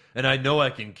suck, and I know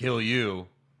I can kill you.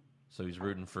 So he's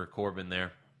rooting for Corbin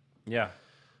there. Yeah.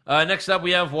 Next up,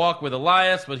 we have Walk with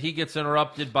Elias, but he gets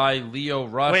interrupted by Lio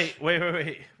Rush.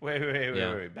 Wait.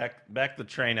 Back the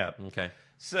train up. Okay.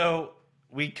 So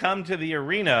we come to the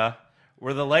arena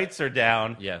where the lights are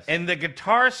down. Yes. And the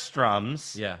guitar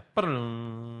strums. Yeah.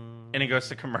 And it goes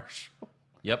to commercial.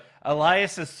 Yep.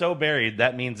 Elias is so buried,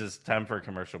 that means it's time for a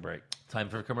commercial break. Time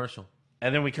for a commercial.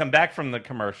 And then we come back from the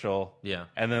commercial. Yeah.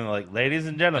 And then, like, ladies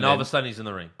and gentlemen. And all of a sudden, he's in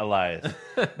the ring. Elias.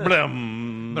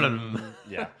 Blum. Blum.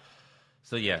 Yeah.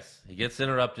 So, yes, he gets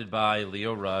interrupted by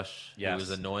Lio Rush, who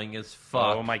is annoying as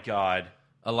fuck. Oh, my God.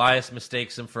 Elias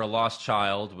mistakes him for a lost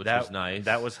child, which was nice.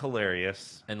 That was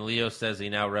hilarious. And Lio says he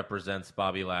now represents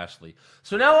Bobby Lashley.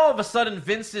 So now all of a sudden,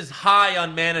 Vince is high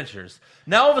on managers.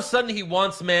 Now all of a sudden, he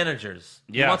wants managers.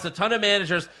 Yeah. He wants a ton of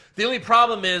managers. The only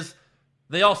problem is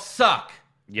they all suck.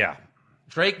 Yeah.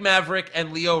 Drake Maverick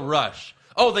and Lio Rush.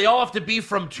 Oh, they all have to be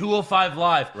from 205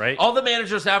 Live. Right. All the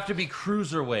managers have to be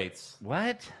cruiserweights.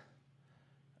 What?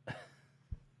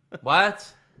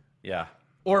 What? Yeah.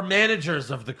 Or managers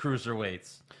of the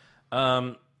cruiserweights.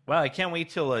 Well, I can't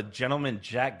wait till a gentleman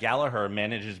Jack Gallagher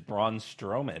manages Braun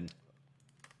Strowman.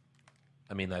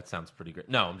 I mean, that sounds pretty great.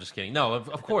 No, I'm just kidding. No,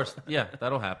 of course. Yeah,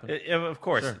 that'll happen. Of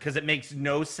course, because it makes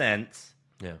no sense.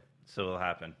 Yeah. So it'll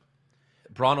happen.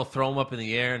 Braun will throw him up in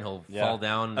the air and he'll fall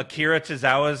down. Akira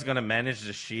Tozawa is going to manage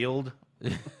the Shield.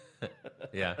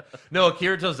 Yeah. No,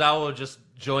 Akira Tozawa will just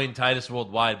join Titus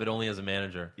Worldwide, but only as a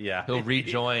manager. Yeah. He'll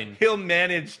rejoin. He'll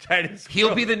manage Titus.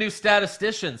 He'll be the new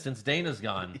statistician since Dana's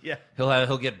gone. Yeah.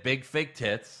 He'll get big fake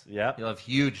tits. Yeah. He'll have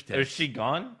huge tits. Is she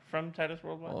gone from Titus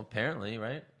Worldwide? Well, apparently,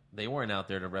 right? They weren't out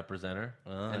there to represent her.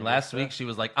 And last week she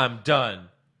was like, I'm done.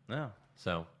 No.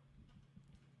 So,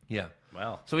 yeah.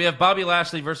 Well. So we have Bobby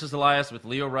Lashley versus Elias with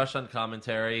Lio Rush on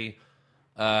commentary.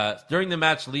 During the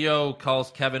match, Lio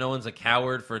calls Kevin Owens a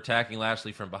coward for attacking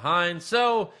Lashley from behind.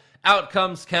 So out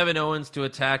comes Kevin Owens to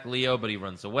attack Lio, but he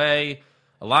runs away.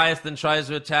 Elias then tries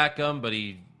to attack him, but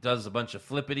he does a bunch of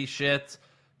flippity shit.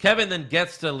 Kevin then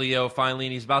gets to Lio finally,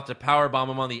 and he's about to powerbomb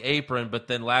him on the apron, but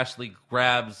then Lashley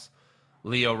grabs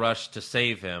Lio Rush to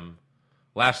save him.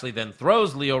 Lashley then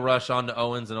throws Lio Rush onto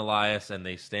Owens and Elias, and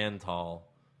they stand tall.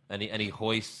 And he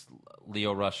hoists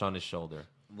Lio Rush on his shoulder.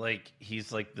 Like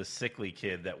he's like the sickly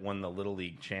kid that won the Little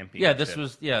League championship. This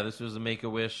was a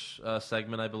Make-A-Wish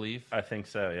segment, I believe. I think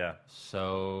so, yeah.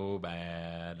 So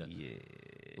bad. Yeah.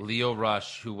 Lio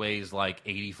Rush, who weighs like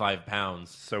 85 pounds,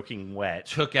 soaking wet,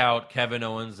 took out Kevin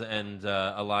Owens and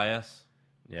Elias.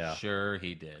 Yeah, sure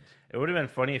he did. It would have been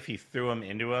funny if he threw him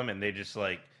into him and they just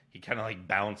like he kind of like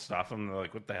bounced off him. They're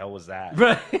like, "What the hell was that?"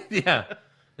 Right? Yeah,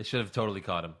 they should have totally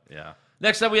caught him. Yeah.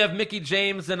 Next up, we have Mickie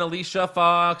James and Alicia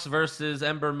Fox versus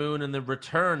Ember Moon and the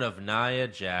return of Nia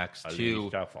Jax to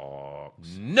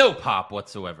no pop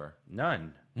whatsoever.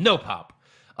 None. No pop.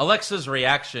 Alexa's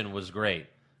reaction was great.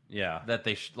 Yeah. That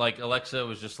they Alexa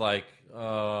was just like,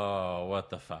 oh, what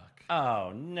the fuck?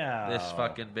 Oh, no. This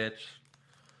fucking bitch.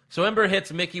 So Ember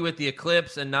hits Mickie with the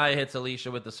Eclipse and Nia hits Alicia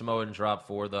with the Samoan drop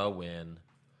for the win.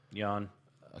 Yawn.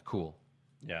 Cool.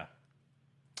 Yeah.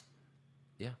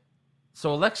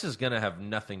 So Alexa's going to have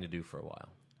nothing to do for a while.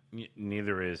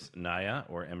 Neither is Nia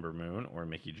or Ember Moon or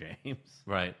Mickie James.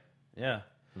 Right. Yeah.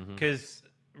 Because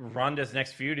Ronda's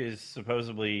next feud is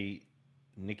supposedly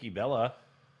Nikki Bella.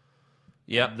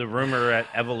 Yep. The rumor at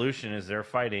Evolution is they're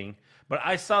fighting. But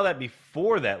I saw that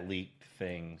before that leaked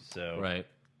thing, so... Right.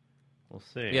 We'll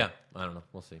see. Yeah. I don't know.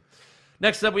 We'll see.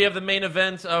 Next up, we have the main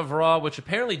event of Raw, which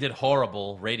apparently did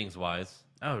horrible ratings-wise.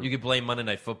 Oh. You could blame Monday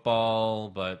Night Football,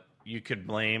 but... You could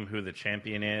blame who the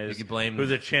champion is. You could blame who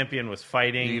the champion was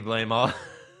fighting. You could blame all.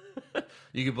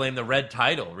 You could blame the red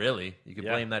title. Really, you could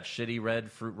blame that shitty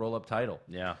red fruit roll-up title.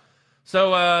 Yeah.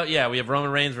 So we have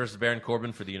Roman Reigns versus Baron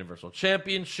Corbin for the Universal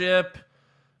Championship.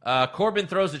 Corbin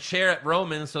throws a chair at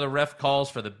Roman, so the ref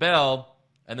calls for the bell,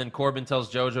 and then Corbin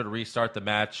tells JoJo to restart the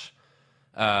match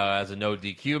as a no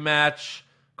DQ match.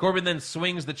 Corbin then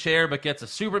swings the chair but gets a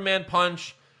Superman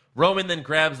punch. Roman then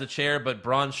grabs the chair, but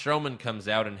Braun Strowman comes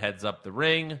out and heads up the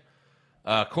ring.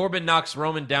 Corbin knocks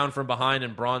Roman down from behind,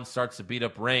 and Braun starts to beat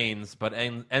up Reigns, but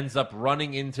ends up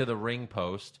running into the ring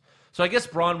post. So I guess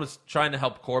Braun was trying to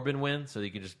help Corbin win, so he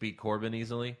could just beat Corbin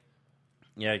easily.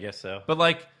 Yeah, I guess so. But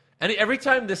like, every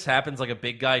time this happens, like a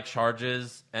big guy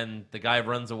charges and the guy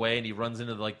runs away and he runs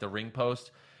into like the ring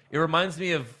post, it reminds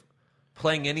me of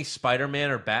playing any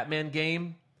Spider-Man or Batman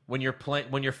game. When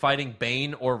you're fighting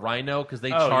Bane or Rhino, because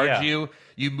they charge you,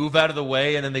 you move out of the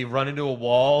way, and then they run into a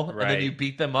wall, and then you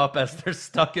beat them up as they're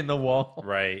stuck in the wall.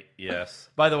 Right. Yes.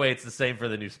 By the way, it's the same for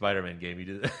the new Spider-Man game. You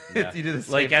do you do the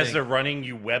same like thing. As they're running,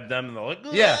 you web them, and they're like,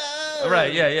 "Ugh!" Yeah.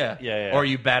 Right. Yeah. Or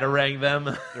you batarang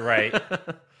them. Right.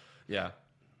 Yeah.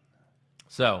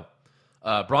 So,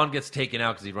 Braun gets taken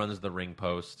out because he runs the ring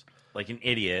post like an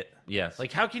idiot. Yes.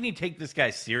 Like, how can you take this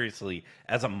guy seriously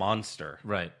as a monster?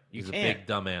 Right. He's a big,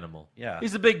 dumb animal. Yeah.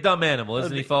 He's a big, dumb animal,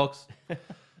 isn't he, folks?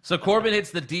 So Corbin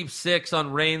hits the deep six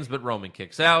on Reigns, but Roman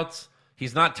kicks out.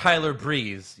 He's not Tyler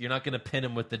Breeze. You're not going to pin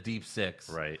him with the deep six.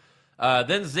 Right.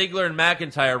 Then Ziggler and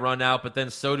McIntyre run out, but then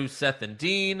so do Seth and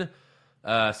Dean.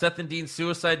 Seth and Dean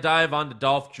suicide dive onto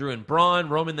Dolph, Drew, and Braun.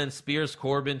 Roman then spears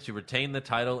Corbin to retain the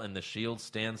title, and the Shield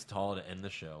stands tall to end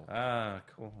the show. Ah,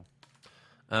 cool.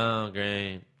 Oh,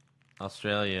 great.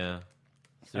 Australia.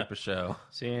 Super show.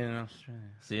 See you in Australia.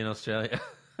 See you in Australia.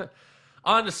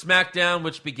 On to SmackDown,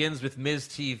 which begins with Miz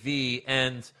TV.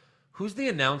 And who's the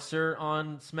announcer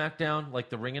on SmackDown? Like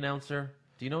the ring announcer?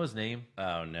 Do you know his name?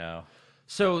 Oh, no.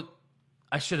 So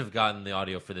I should have gotten the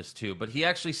audio for this too, but he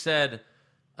actually said,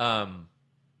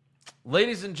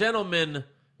 ladies and gentlemen,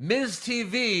 Miz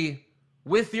TV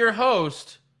with your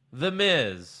host, The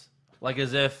Miz. Like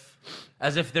as if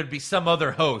there'd be some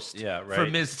other host for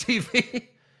Miz TV.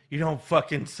 You don't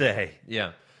fucking say.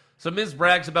 Yeah. So Miz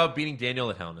brags about beating Daniel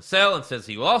at Hell in a Cell and says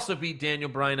he will also beat Daniel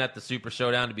Bryan at the Super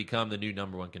Showdown to become the new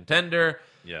 #1 contender.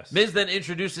 Yes. Miz then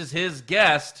introduces his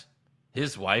guest,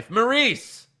 his wife,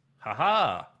 Maurice.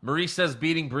 Haha. Maurice says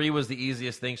beating Brie was the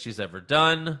easiest thing she's ever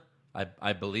done.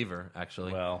 I believe her,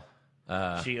 actually. Well,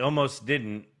 she almost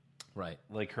didn't. Right.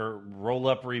 Like her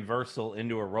roll-up reversal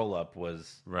into a roll-up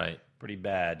was pretty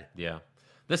bad. Yeah.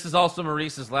 This is also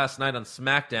Maurice's last night on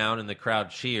SmackDown, and the crowd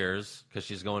cheers because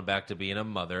she's going back to being a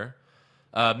mother.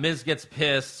 Miz gets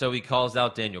pissed, so he calls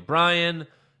out Daniel Bryan.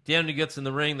 Daniel gets in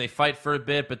the ring. They fight for a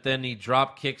bit, but then he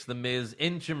drop kicks the Miz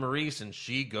into Maurice, and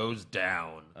she goes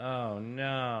down. Oh,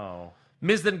 no.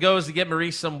 Miz then goes to get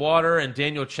Maurice some water, and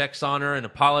Daniel checks on her and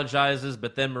apologizes,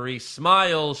 but then Maurice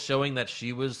smiles, showing that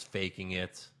she was faking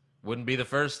it. Wouldn't be the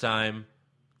first time.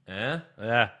 Yeah.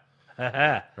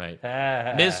 Right.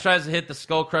 Miz tries to hit the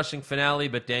skull-crushing finale,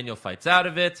 but Daniel fights out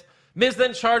of it. Miz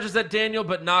then charges at Daniel,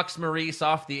 but knocks Maurice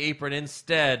off the apron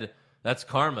instead. That's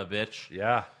karma, bitch.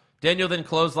 Yeah. Daniel then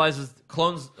clotheslines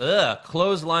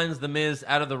the Miz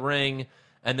out of the ring,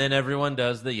 and then everyone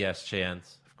does the yes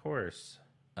chant. Of course.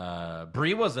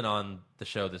 Brie wasn't on the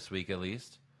show this week, at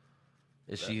least.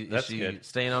 Is she good.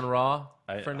 staying on Raw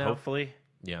for now? Hopefully.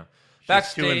 Yeah. She's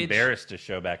Backstage, too embarrassed to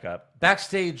show back up.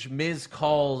 Backstage,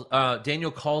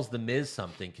 Daniel calls the Miz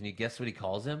something. Can you guess what he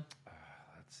calls him?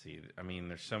 Let's see. I mean,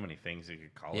 there's so many things you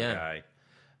could call a guy.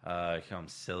 You call him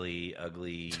silly,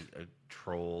 ugly, a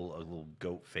troll, a little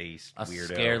goat-faced weirdo. A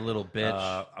scared little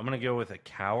bitch. I'm going to go with a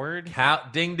coward.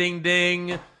 Ding, ding,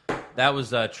 ding. That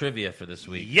was trivia for this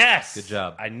week. Yes! Good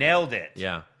job. I nailed it.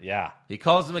 Yeah. Yeah. He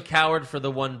calls him a coward for the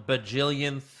 1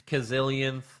 bajillionth,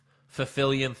 gazillionth,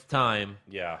 fulfillionth time.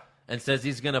 Yeah. And says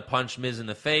he's going to punch Miz in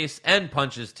the face and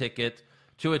punch his ticket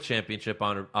to a championship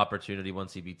opportunity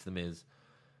once he beats the Miz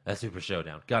at Super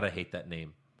Showdown. Gotta hate that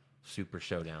name. Super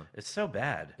Showdown. It's so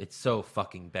bad. It's so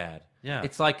fucking bad. Yeah.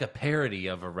 It's like a parody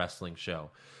of a wrestling show.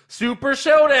 Super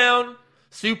Showdown!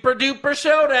 Super duper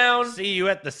showdown! See you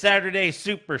at the Saturday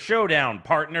Super Showdown,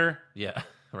 partner. Yeah,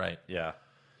 right. Yeah.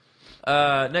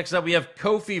 Next up, we have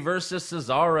Kofi versus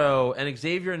Cesaro, and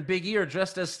Xavier and Big E are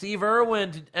dressed as Steve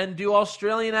Irwin and do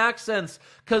Australian accents,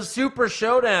 because Super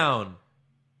Showdown.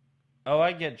 Oh,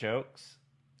 I get jokes.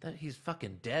 He's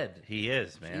fucking dead. He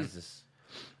is, man. Jesus.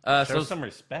 Show some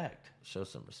respect. Show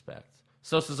some respect.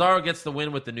 So Cesaro gets the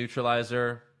win with the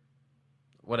neutralizer.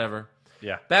 Whatever.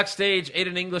 Yeah. Backstage,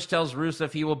 Aiden English tells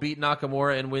Rusev he will beat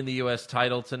Nakamura and win the U.S.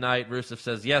 title tonight. Rusev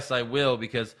says, yes, I will,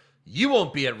 because you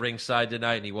won't be at ringside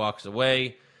tonight, and he walks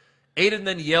away. Aiden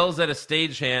then yells at a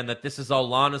stagehand that this is all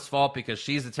Lana's fault because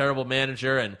she's a terrible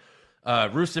manager, and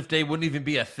Rusev Day wouldn't even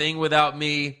be a thing without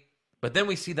me. But then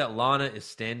we see that Lana is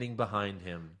standing behind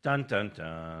him. Dun, dun,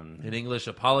 dun. In English,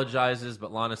 apologizes,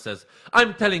 but Lana says,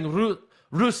 I'm telling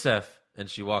Rusev, and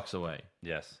she walks away.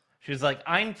 Yes. She's like,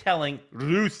 I'm telling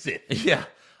Rusev. Yeah.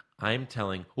 I'm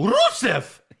telling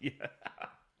Rusev. Yeah.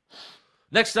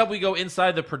 Next up, we go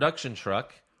inside the production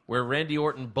truck, where Randy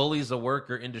Orton bullies a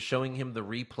worker into showing him the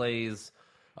replays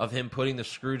of him putting the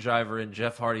screwdriver in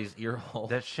Jeff Hardy's ear hole.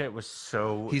 That shit was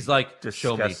so He's like,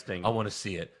 disgusting. Show me. I want to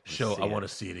see it. I want to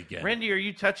see it again. Randy, are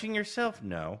you touching yourself?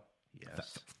 No.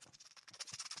 Yes.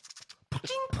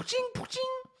 Puching, puching, puching.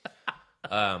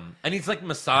 And he's like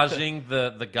massaging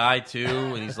the guy too,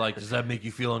 and he's like, does that make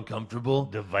you feel uncomfortable?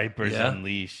 The Viper's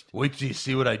unleashed. Wait till you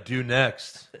see what I do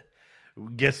next.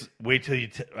 Wait till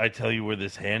I tell you where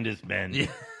this hand is, man. Yeah.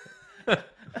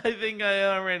 I think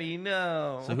I already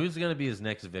know. So who's going to be his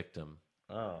next victim?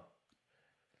 Oh.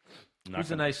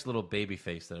 Who's a nice little baby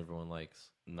face that everyone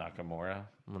likes? Nakamura?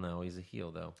 Well, no, he's a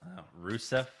heel, though. Oh,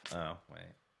 Rusev? Oh,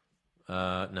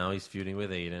 wait. No, he's feuding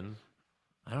with Aiden.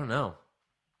 I don't know.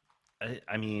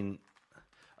 I mean,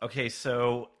 okay,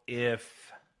 so Who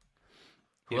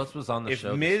else was on the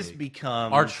show? If Miz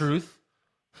becomes R-Truth,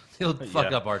 he'll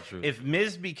fuck up R-Truth. If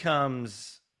Miz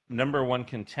becomes number one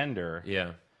contender,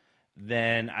 Yeah.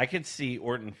 then I could see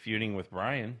Orton feuding with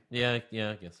Bryan. Yeah,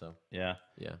 I guess so. Yeah.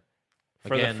 Yeah.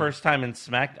 For the first time on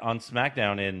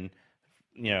SmackDown in,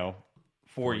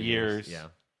 4 years. Yeah,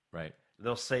 right.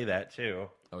 They'll say that too.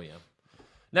 Oh, yeah.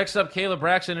 Next up, Kayla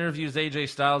Braxton interviews AJ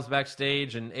Styles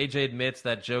backstage, and AJ admits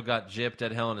that Joe got gypped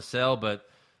at Hell in a Cell, but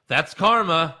that's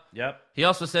karma. Yep. He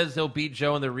also says he'll beat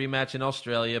Joe in the rematch in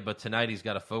Australia, but tonight he's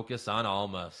got to focus on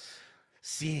Almas.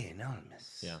 See,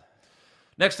 Almas. Yeah.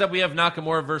 Next up, we have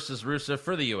Nakamura versus Rusev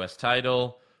for the U.S.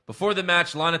 title. Before the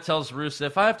match, Lana tells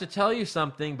Rusev, I have to tell you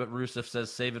something, but Rusev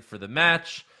says save it for the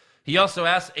match. He also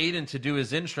asks Aiden to do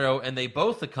his intro, and they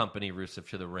both accompany Rusev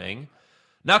to the ring.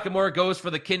 Nakamura goes for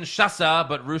the Kinshasa,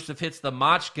 but Rusev hits the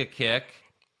Machka kick.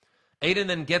 Aiden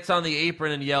then gets on the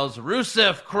apron and yells,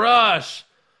 Rusev, crush!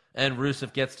 And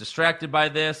Rusev gets distracted by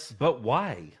this. But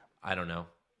why? I don't know.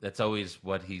 That's always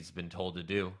what he's been told to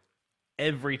do.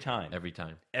 Every time. Every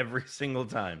time. Every single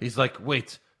time. He's like,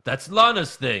 wait, that's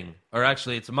Lana's thing. Or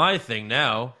actually, it's my thing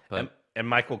now. But and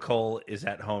Michael Cole is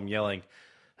at home yelling,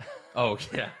 oh,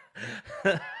 yeah.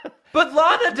 But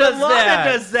Lana does that.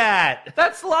 Lana does that.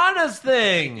 That's Lana's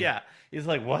thing. Yeah. He's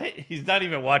like, what? He's not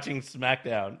even watching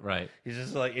SmackDown. Right. He's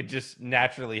just like, it just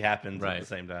naturally happens Right. at the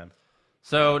same time.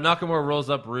 So Nakamura rolls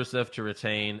up Rusev to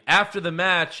retain. After the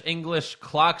match, English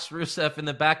clocks Rusev in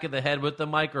the back of the head with the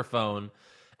microphone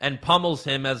and pummels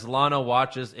him as Lana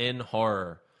watches in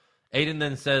horror. Aiden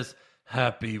then says,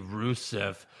 Happy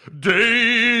Rusev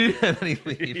Day! And then he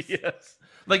leaves. Yes.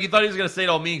 Like, he thought he was going to say it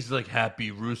all mean. He's like,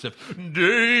 Happy Rusev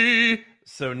Day!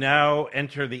 So now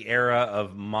enter the era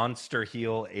of monster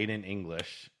heel Aiden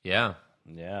English. Yeah.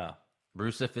 Yeah.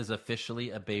 Rusev is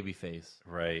officially a babyface.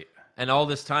 Right. And all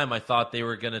this time, I thought they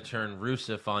were going to turn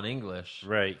Rusev on English.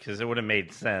 Right, because it would have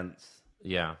made sense.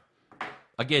 Yeah.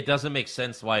 Again, it doesn't make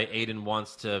sense why Aiden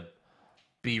wants to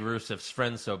be Rusev's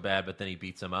friend so bad, but then he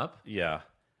beats him up. Yeah.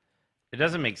 It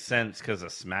doesn't make sense because of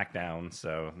SmackDown,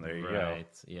 so there you go. Right,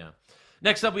 yeah.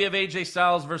 Next up, we have AJ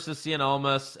Styles versus Cien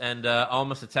Almas, and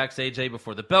Almas attacks AJ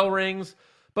before the bell rings,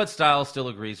 but Styles still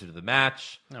agrees to the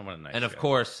match. Oh, what a nice and of guy.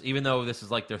 course, even though this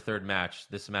is like their third match,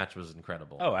 this match was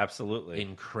incredible. Oh, absolutely.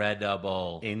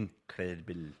 Incredible.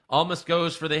 Incredible. Almas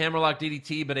goes for the hammerlock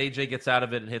DDT, but AJ gets out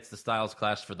of it and hits the Styles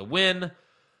Clash for the win.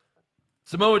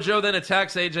 Samoa Joe then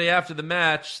attacks AJ after the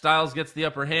match. Styles gets the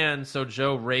upper hand, so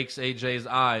Joe rakes AJ's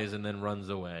eyes and then runs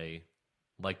away.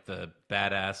 Like the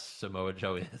badass Samoa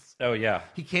Joe is. Oh, yeah.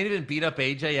 He can't even beat up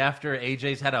AJ after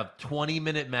AJ's had a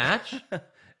 20-minute match?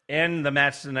 And the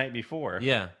match the night before.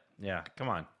 Yeah. Yeah, come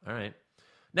on. All right.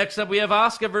 Next up, we have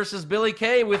Asuka versus Billie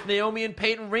Kay with Naomi and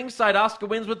Peyton ringside. Asuka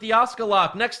wins with the Asuka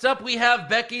lock. Next up, we have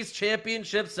Becky's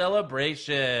championship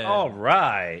celebration. All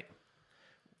right.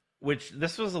 Which,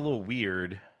 this was a little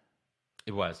weird.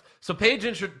 It was. So Paige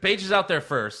is out there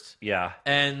first. Yeah.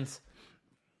 And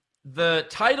the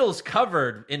title's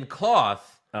covered in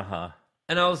cloth. Uh-huh.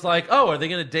 And I was like, oh, are they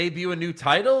going to debut a new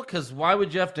title? Because why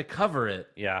would you have to cover it?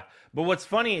 Yeah. But what's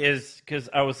funny is, because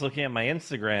I was looking at my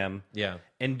Instagram, Yeah.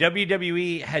 and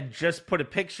WWE had just put a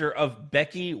picture of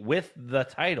Becky with the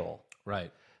title.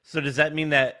 Right. So does that mean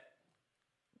that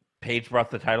Paige brought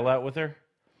the title out with her?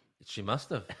 She must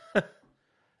have.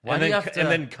 And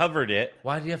then covered it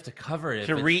Why do you have to cover it?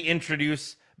 to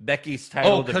reintroduce Becky's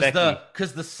title to Becky.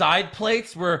 because the side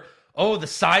plates were... Oh, the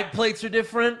side plates are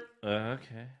different?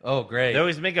 Okay. Oh, great. They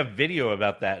always make a video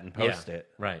about that and post it.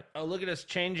 Right. Oh, look at us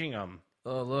changing them.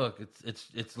 Oh, look,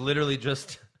 it's literally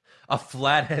just a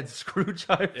flathead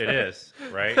screwdriver. It is,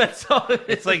 right? That's all it is.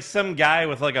 It's like some guy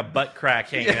with like a butt crack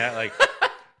hanging out, like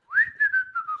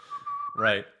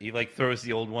right. he like throws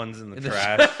the old ones in the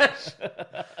trash.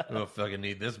 I don't fucking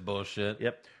need this bullshit.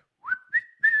 Yep.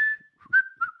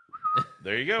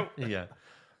 There you go. Yeah.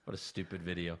 What a stupid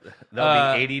video.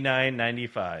 That'll be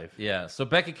 $89.95. Yeah. So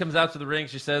Becky comes out to the ring.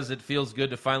 She says it feels good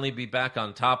to finally be back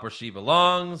on top where she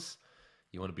belongs.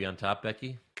 You want to be on top,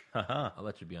 Becky? I'll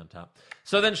let you be on top.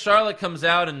 So then Charlotte comes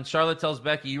out, and Charlotte tells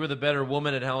Becky, you were the better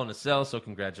woman at Hell in a Cell, so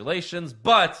congratulations.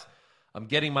 But I'm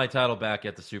getting my title back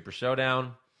at the Super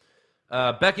Showdown.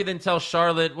 Becky then tells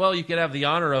Charlotte, well, you could have the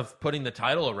honor of putting the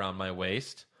title around my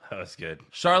waist. That was good.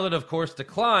 Charlotte, of course,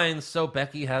 declines, so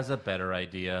Becky has a better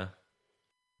idea.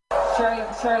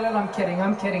 Charlotte, I'm kidding.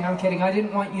 I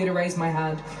didn't want you to raise my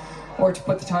hand or to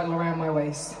put the title around my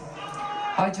waist.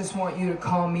 I just want you to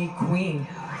call me Queen.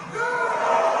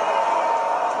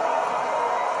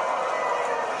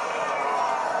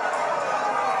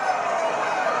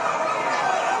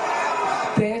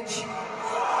 Bitch.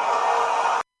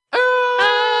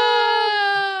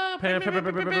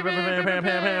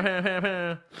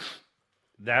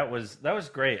 That was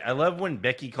great. I love when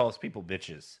Becky calls people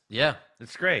bitches. Yeah.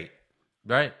 It's great.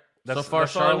 Right. So far,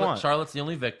 that's all I want. Charlotte's the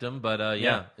only victim, but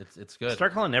yeah, it's good.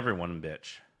 Start calling everyone a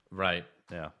bitch. Right.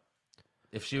 Yeah.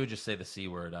 If she would just say the C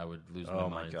word, I would lose my mind. Oh,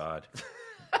 my God.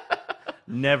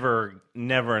 Never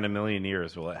in a million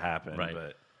years will it happen. Right.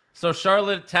 But So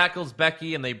Charlotte tackles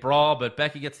Becky, and they brawl, but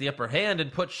Becky gets the upper hand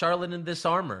and puts Charlotte in this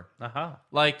armor.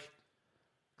 Like,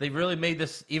 they really made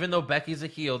this, even though Becky's a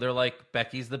heel, they're like,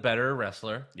 Becky's the better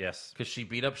wrestler. Yes. Because she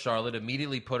beat up Charlotte,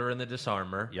 immediately put her in the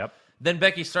disarmor. Yep. Then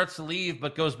Becky starts to leave,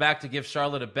 but goes back to give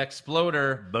Charlotte a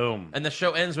Beck-sploder. Boom. And the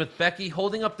show ends with Becky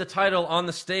holding up the title on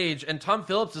the stage, and Tom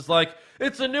Phillips is like,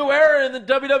 it's a new era in the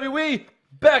WWE.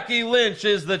 Becky Lynch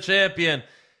is the champion.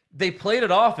 They played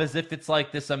it off as if it's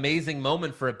like this amazing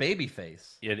moment for a babyface.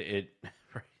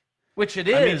 Which it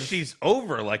is. I mean, she's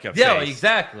over like a face. Yeah,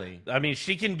 exactly. I mean,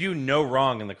 she can do no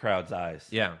wrong in the crowd's eyes.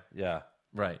 Yeah. Yeah.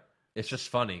 Right. It's just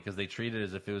funny because they treat it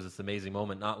as if it was this amazing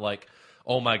moment, not like,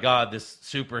 oh my God, this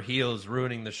super heel is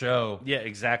ruining the show. Yeah,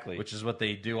 exactly. Which is what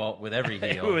they do with every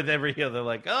heel. With every heel, they're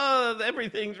like, oh,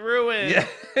 everything's ruined. Yeah,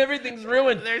 everything's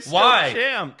ruined. They're still Why?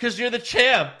 champ. Because you're the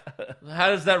champ. How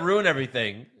does that ruin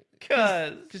everything?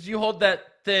 Because you hold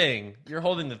that thing. You're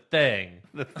holding the thing.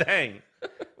 The thing.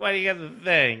 Why do you have the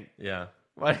thing? Yeah.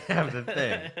 Why do you have the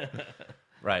thing?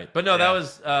 Right. But no, that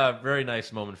was a very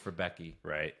nice moment for Becky.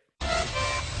 Right.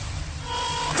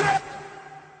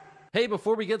 Hey,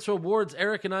 before we get to awards,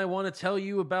 Eric and I want to tell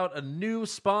you about a new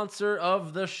sponsor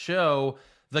of the show,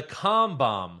 the Calm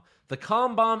Bomb. The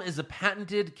Calm Bomb is a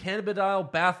patented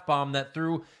cannabidiol bath bomb that,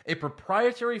 through a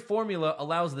proprietary formula,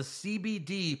 allows the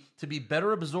CBD to be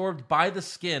better absorbed by the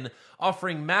skin,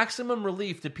 offering maximum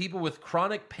relief to people with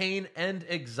chronic pain and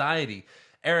anxiety.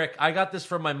 Eric, I got this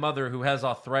from my mother who has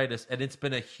arthritis, and it's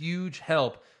been a huge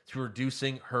help to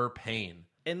reducing her pain.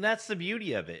 And that's the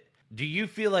beauty of it. Do you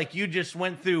feel like you just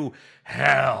went through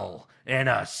hell in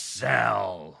a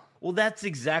cell? Well, that's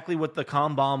exactly what the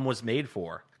Calm Bomb was made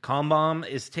for. Calm Bomb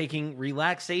is taking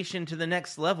relaxation to the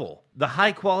next level. The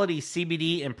high-quality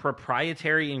CBD and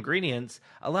proprietary ingredients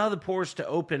allow the pores to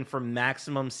open for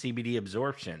maximum CBD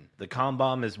absorption. The Calm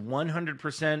Bomb is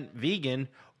 100% vegan,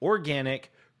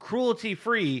 organic,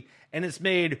 cruelty-free, and it's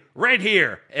made right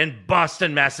here in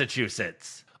Boston,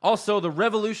 Massachusetts. Also, the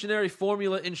revolutionary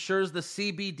formula ensures the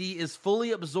CBD is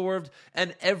fully absorbed,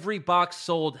 and every box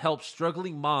sold helps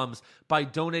struggling moms by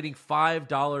donating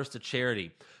 $5 to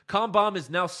charity. Calm Bomb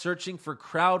is now searching for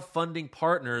crowdfunding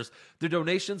partners. The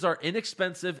donations are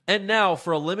inexpensive, and now,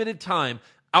 for a limited time,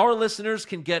 our listeners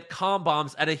can get Calm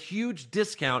Bombs at a huge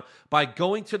discount by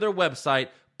going to their website,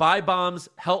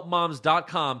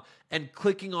 buybombshelpmoms.com, and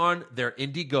clicking on their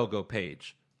Indiegogo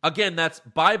page. Again, that's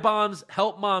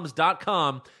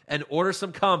buybombshelpmoms.com, and order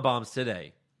some Calm Bombs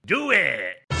today. Do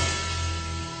it!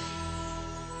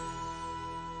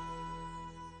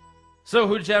 So,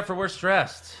 who did you have for Worst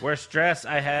Dressed? Worst dress,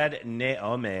 I had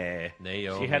Naomi.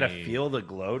 She had a Feel the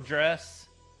Glow dress.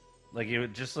 Like, it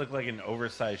would just look like an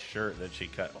oversized shirt that she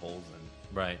cut holes in.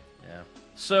 Right. Yeah.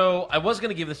 So, I was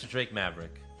going to give this to Drake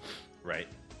Maverick. Right.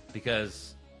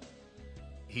 Because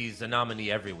he's a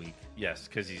nominee every week. Yes,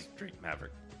 because he's Drake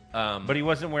Maverick. But he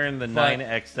wasn't wearing the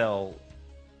 9XL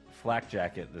flak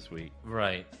jacket this week.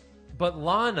 Right. But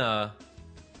Lana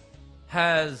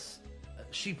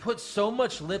she put so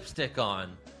much lipstick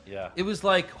on. Yeah. It was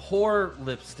like whore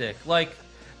lipstick. Like,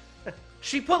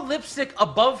 she put lipstick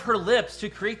above her lips to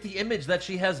create the image that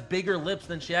she has bigger lips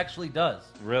than she actually does.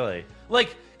 Really?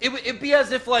 Like, it'd be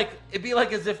as if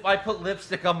as if I put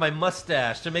lipstick on my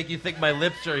mustache to make you think my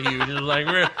lips are huge. It's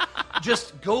like,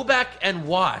 just go back and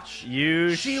watch.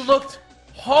 She looked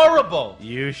horrible.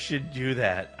 You should do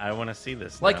that. I want to see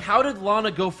this now. Like, how did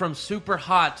Lana go from super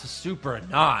hot to super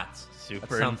not? Super.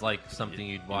 That sounds like something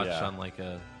you'd watch on like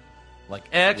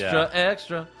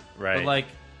extra. Right. But like,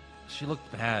 she looked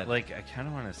bad. Like, I kind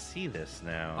of want to see this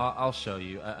now. I'll show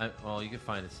you. Well, you can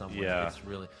find it somewhere. Yeah. It's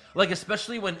really, like,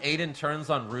 especially when Aiden turns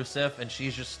on Rusev and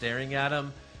she's just staring at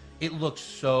him. It looks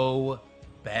so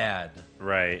bad.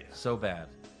 Right. So bad.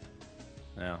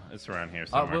 No, it's around here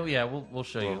somewhere. Well, yeah, we'll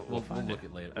show you. We'll look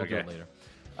it later. We'll do it later.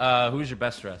 Who's your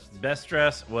best dressed? Best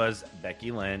dress was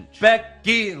Becky Lynch.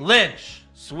 Becky Lynch.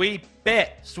 Sweep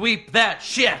it. Sweep that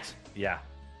shit. Yeah.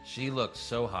 She looks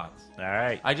so hot. All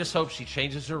right. I just hope she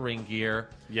changes her ring gear.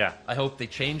 Yeah. I hope they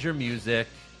change her music,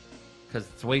 because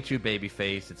it's way too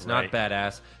babyface. It's not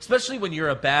badass. Especially when you're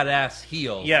a badass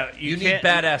heel. Yeah. You need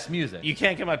badass music. You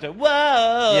can't come out to,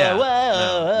 whoa, yeah, whoa.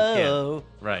 No, you can't.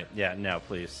 Right. Yeah, no,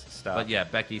 please, stop. But yeah,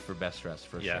 Becky for best dress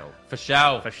for yeah. show. For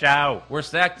show. For show.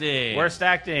 Worst acting. Worst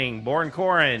acting.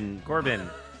 Corbin.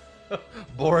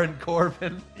 Boren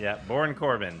Corbin. Yeah, Boren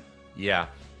Corbin. Yeah.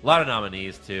 A lot of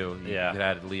nominees, too. Yeah. You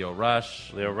had Lio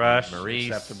Rush. Maurice.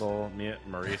 Acceptable.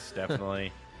 Maurice,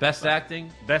 definitely. Best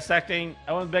acting? Best acting,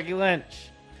 I went Becky Lynch.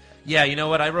 Yeah, you know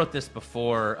what? I wrote this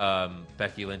before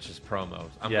Becky Lynch's promos.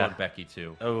 I'm going Becky,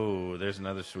 too. Oh, there's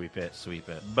another sweep it. Sweep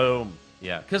it. Boom.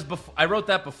 Yeah, because I wrote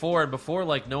that before, and before,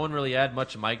 like, no one really had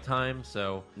much mic time,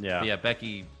 so... Yeah,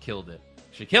 Becky killed it.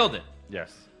 She killed it.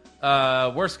 Yes.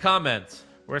 Worst comment?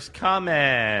 Worst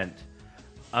comment.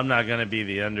 I'm not going to be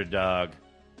the underdog.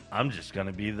 I'm just going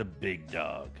to be the big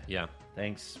dog. Yeah.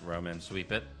 Thanks, Roman.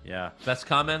 Sweep it. Yeah. Best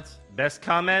comment? Best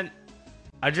comment?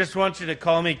 I just want you to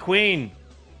call me queen.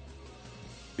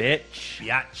 Bitch.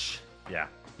 Biatch. Yeah.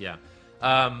 Yeah.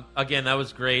 Again, that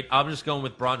was great. I'm just going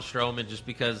with Braun Strowman just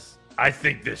because... I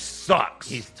think this sucks.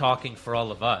 He's talking for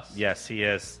all of us. Yes, he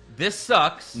is. This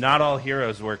sucks. Not all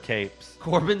heroes wear capes.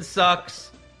 Corbin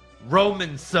sucks.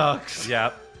 Roman sucks.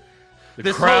 Yep.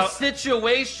 This whole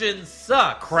situation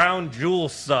sucks. Crown Jewel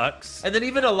sucks. And then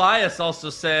even Elias also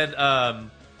said, I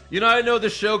know the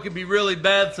show can be really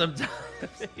bad sometimes.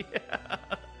 Yeah.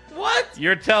 What?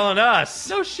 You're telling us.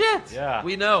 No shit. Yeah.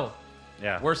 We know.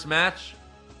 Yeah. Worst match?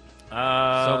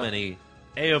 So many.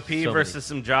 AOP versus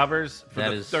some jobbers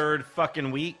for the third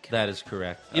fucking week. That is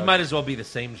correct. It might as well be the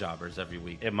same jobbers every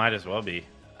week. It might as well be.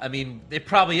 I mean, it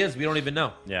probably is. We don't even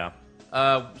know. Yeah.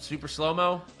 Super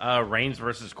slow-mo? Reigns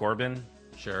versus Corbin.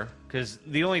 Sure. Because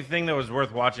the only thing that was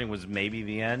worth watching was maybe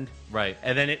the end. Right.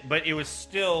 And then but it was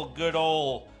still good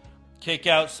old kick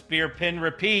out, spear, pin,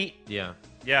 repeat. Yeah.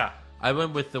 Yeah. I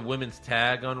went with the women's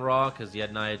tag on Raw because you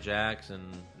had Nia Jax and...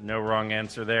 No wrong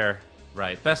answer there.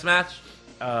 Right. Best match?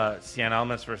 Cien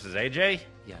Almas versus AJ?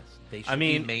 Yes. They should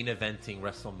be main eventing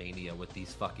WrestleMania with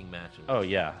these fucking matches. Oh,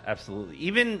 yeah. Absolutely.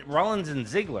 Even Rollins and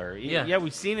Ziggler. Yeah. Yeah,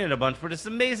 we've seen it a bunch, but it's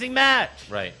an amazing match.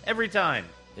 Right. Every time.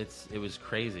 It was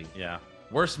crazy. Yeah.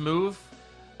 Worst move?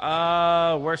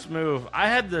 Worst move. I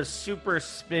had the super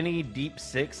spinny deep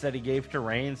six that he gave to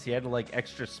Reigns. He had like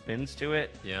extra spins to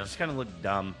it. Yeah. It just kind of looked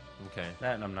dumb. Okay.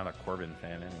 That, and I'm not a Corbin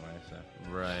fan anyway, so.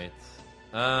 Right.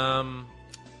 I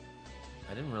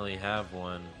didn't really have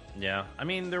one. Yeah. I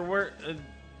mean, there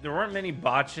weren't many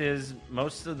botches.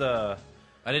 Most of the...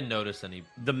 I didn't notice any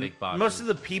big botches. Most of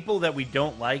the people that we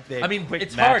don't like, they quick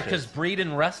matches. Hard because Bree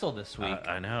didn't wrestle this week.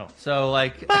 I know. So,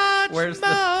 like, where's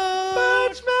mode. the...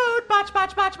 Botch mode! Botch,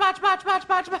 botch, botch, botch, botch, botch,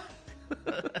 botch, botch.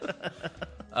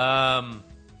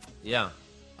 Yeah.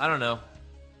 I don't know.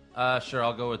 Sure,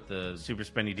 I'll go with the... Super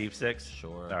spinny deep six?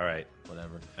 Sure. All right.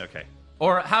 Whatever. Okay.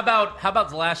 Or how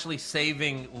about Lashley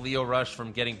saving Lio Rush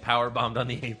from getting powerbombed on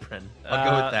the apron? I'll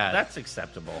go with that. That's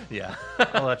acceptable. Yeah.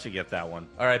 I'll let you get that one.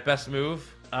 All right, best move?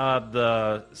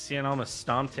 The Cien Almas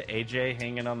stomp to AJ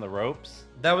hanging on the ropes.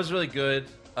 That was really good.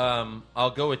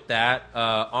 I'll go with that.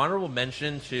 Honorable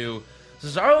mention to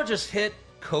Cesaro just hit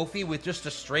Kofi with just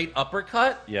a straight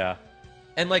uppercut. Yeah.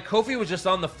 And like Kofi was just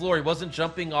on the floor. He wasn't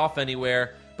jumping off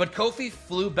anywhere. But Kofi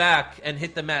flew back and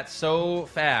hit the mat so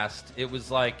fast. It was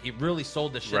like, it really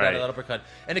sold the shit out of that uppercut.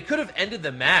 And it could have ended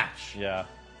the match. Yeah.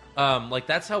 Like,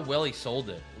 that's how well he sold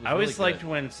it. I always liked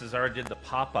when Cesaro did the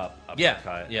pop-up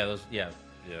uppercut. Yeah.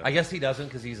 I guess he doesn't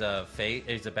because he's a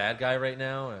bad guy right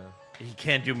now. He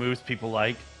can't do moves people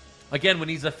like. Again, when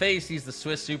he's a face, he's the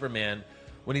Swiss Superman.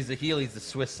 When he's a heel, he's the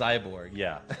Swiss Cyborg.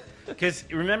 Yeah. Because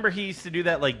remember he used to do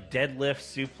that like deadlift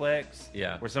suplex?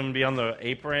 Yeah. Where someone would be on the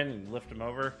apron and lift him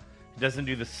over? He doesn't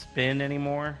do the spin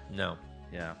anymore? No.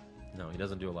 Yeah. No, he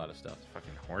doesn't do a lot of stuff. It's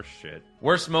fucking horse shit.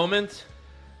 Worst moment?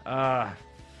 I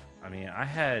mean, I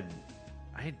had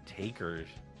takers.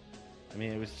 I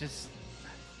mean, it was just...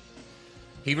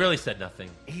 He really said nothing.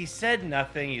 He said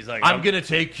nothing. He's like, I'm going to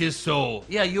take his soul.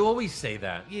 Yeah, you always say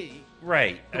that. Yeah,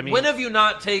 right. I mean, when have you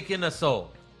not taken a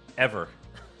soul? Ever.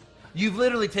 You've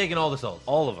literally taken all the souls.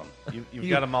 All of them. You've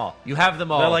got them all. You have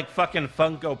them all. They're like fucking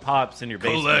Funko Pops in your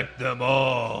basement. Collect them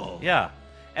all. Yeah.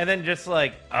 And then just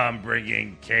like, I'm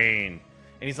bringing Kane.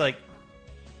 And he's like,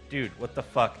 dude, what the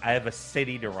fuck? I have a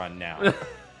city to run now.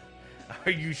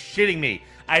 Are you shitting me?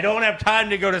 I don't have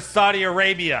time to go to Saudi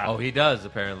Arabia. Oh, he does,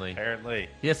 apparently. Apparently.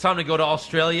 He has time to go to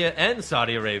Australia and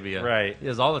Saudi Arabia. Right. He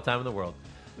has all the time in the world.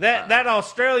 That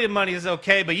Australian money is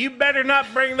okay, but you better not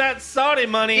bring that Saudi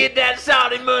money. Get that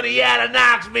Saudi money out of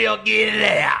Knoxville. Get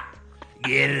it out.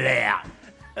 Get it out.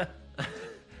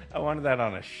 I wanted that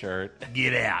on a shirt.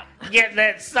 Get out. Get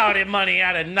that Saudi money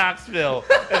out of Knoxville.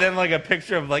 And then like a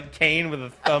picture of like Kane with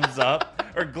a thumbs up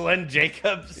or Glenn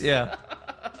Jacobs. Yeah.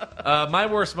 My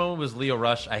worst moment was Lio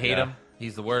Rush. I hate him.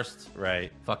 He's the worst.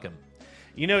 Right. Fuck him.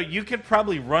 You know, you could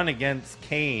probably run against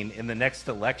Kane in the next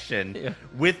election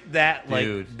with that,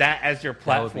 like, that as your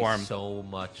platform. That would be so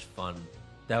much fun.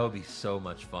 That would be so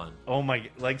much fun. Oh my,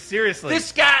 like seriously.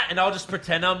 This guy, and I'll just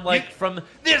pretend I'm like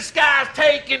this guy's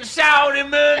taking Saudi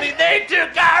money. They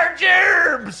took our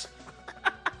germs.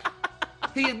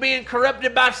 He's being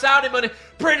corrupted by Saudi money.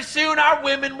 Pretty soon our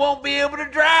women won't be able to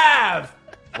drive.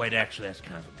 Wait, actually, that's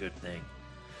kind of a good thing.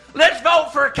 Let's vote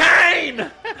for Kane.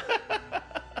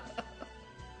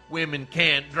 Women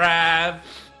can't drive.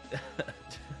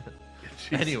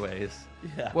 Anyways,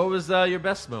 what was your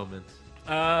best moment?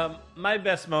 My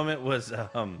best moment was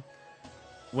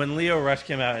when Leo Rush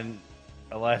came out and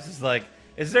Elias is like,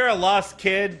 "Is there a lost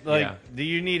kid? Like, do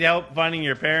you need help finding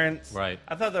your parents?" Right.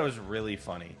 I thought that was really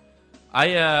funny. I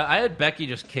had Becky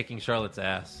just kicking Charlotte's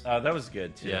ass. That was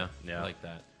good too. Yeah, I like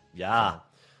that. Yeah. So,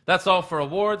 that's all for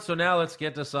awards. So now let's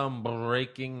get to some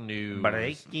breaking news.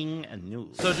 Breaking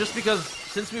news. So just because,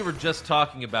 since we were just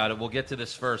talking about it, we'll get to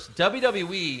this first.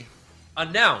 WWE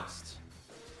announced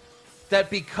that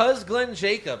because Glenn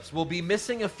Jacobs will be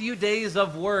missing a few days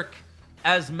of work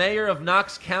as mayor of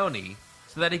Knox County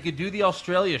so that he could do the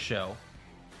Australia show,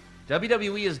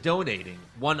 WWE is donating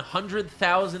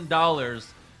 $100,000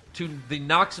 to the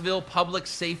Knoxville Public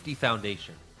Safety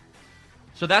Foundation.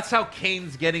 So that's how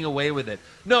Kane's getting away with it.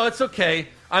 No, it's okay.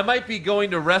 I might be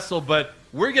going to wrestle, but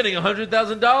we're getting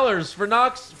 $100,000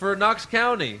 for Knox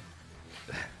County.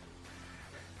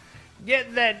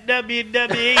 Get that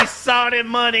WWE Saudi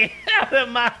money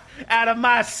out of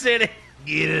my city.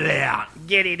 Get it out.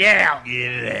 Get it out.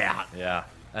 Get it out. Yeah.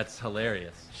 That's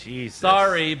hilarious. Jesus.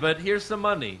 Sorry, but here's some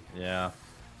money. Yeah.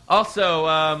 Also,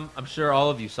 I'm sure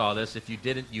all of you saw this. If you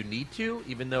didn't, you need to,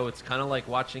 even though it's kind of like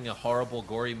watching a horrible,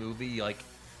 gory movie. Like,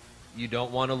 you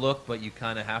don't want to look, but you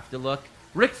kind of have to look.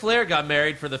 Ric Flair got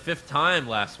married for the 5th time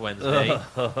last Wednesday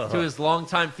to his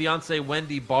longtime fiancée,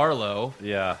 Wendy Barlow.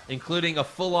 Yeah. Including a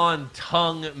full-on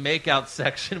tongue makeout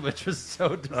section, which was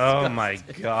so disgusting. Oh, my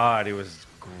God. It was...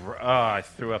 I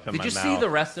threw up in my mouth. Did you see the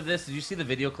rest of this? Did you see the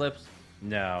video clips?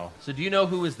 No. So do you know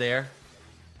who was there?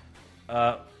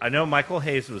 I know Michael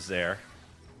Hayes was there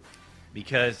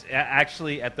because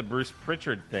actually at the Bruce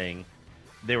Pritchard thing,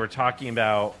 they were talking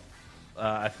about,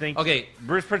 I think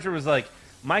Bruce Pritchard was like,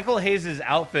 Michael Hayes'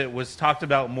 outfit was talked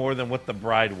about more than what the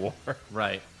bride wore.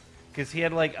 Right. Because he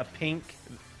had like a pink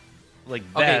vest.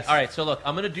 Okay, all right, so look,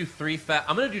 I'm going to do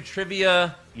I'm going to do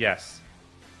trivia. Yes.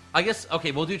 I guess,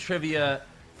 okay, we'll do trivia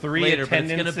 3 later,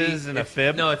 attendances and a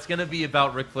fib? No, it's going to be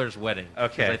about Ric Flair's wedding.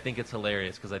 Okay. I think it's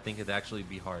hilarious, because I think it'd actually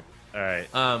be hard. All right.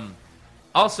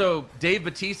 Also, Dave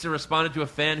Bautista responded to a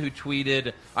fan who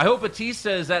tweeted, "I hope Batista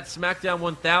is at SmackDown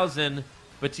 1000.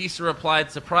 Batista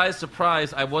replied, "Surprise,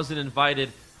 surprise, I wasn't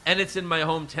invited, and it's in my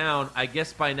hometown. I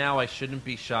guess by now I shouldn't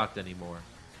be shocked anymore."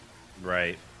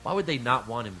 Right. Why would they not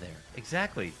want him there?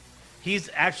 Exactly. He's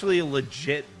actually a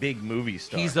legit big movie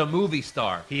star. He's a movie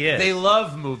star. He is. They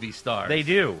love movie stars. They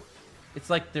do. It's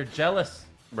like they're jealous.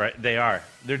 Right, they are.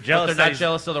 They're jealous. But they're not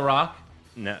jealous of The Rock?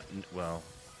 No, well,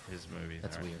 his movies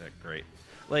That's aren't weird. that great.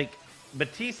 Like,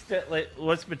 Batista,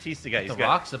 what's Batista got? The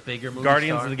Rock's a bigger movie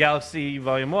Guardians star. of the Galaxy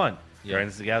Volume 1. Yeah.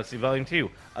 Guardians of the Galaxy Volume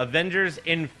 2. Avengers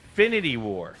Infinity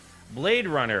War. Blade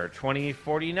Runner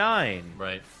 2049.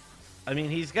 Right. I mean,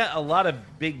 he's got a lot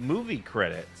of big movie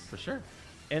credits. For sure.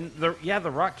 And, The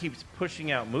Rock keeps pushing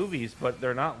out movies, but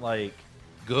they're not like...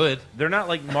 Good. They're not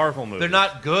like Marvel movies. They're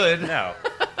not good. No.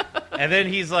 And then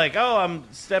he's like, "Oh, I'm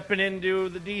stepping into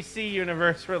the DC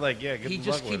universe." We're like, "Yeah, good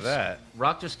luck with that."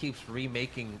 Rock just keeps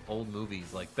remaking old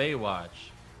movies like Baywatch,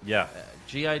 Yeah.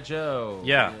 G.I. Joe.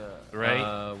 Yeah,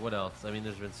 right. What else? I mean,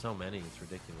 there's been so many. It's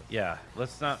ridiculous. Yeah.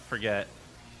 Let's not forget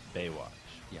Baywatch.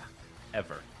 Yeah.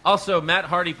 Ever. Also, Matt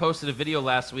Hardy posted a video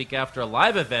last week after a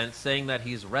live event saying that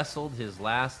he's wrestled his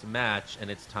last match and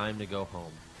it's time to go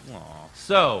home. Aw.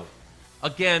 So,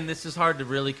 again, this is hard to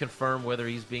really confirm whether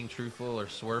he's being truthful or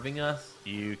swerving us.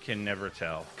 You can never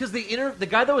tell. Because the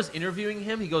guy that was interviewing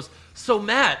him, he goes, "So,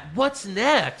 Matt, what's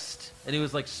next?" And he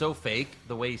was, like, so fake,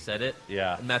 the way he said it.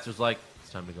 Yeah. And Matt was like,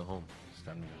 "It's time to go home." It's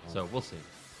time to go So, we'll see.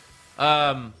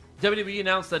 WWE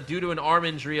announced that due to an arm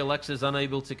injury, Alexa is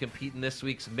unable to compete in this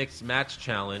week's Mixed Match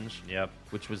Challenge. Yep.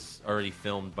 Which was already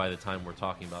filmed by the time we're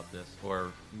talking about this.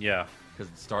 Or, Yeah.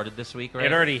 because it started this week, right?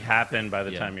 It already happened by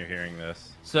the Yeah. time you're hearing this.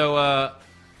 So,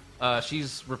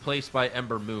 she's replaced by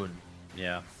Ember Moon.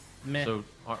 Yeah. Meh. So,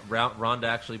 Ronda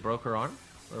actually broke her arm?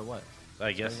 Or what?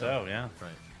 I guess so, yeah.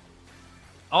 Right.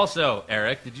 Also,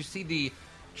 Eric, did you see the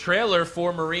trailer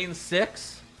for Marine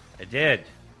 6? I did.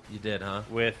 You did, huh?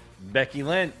 With Becky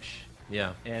Lynch.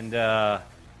 Yeah. And The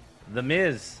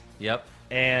Miz. Yep.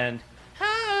 And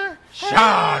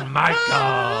Shawn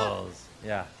Michaels!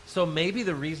 Yeah. So maybe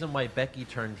the reason why Becky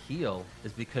turned heel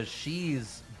is because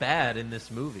she's bad in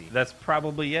this movie. That's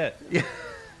probably it.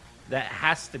 That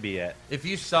has to be it. If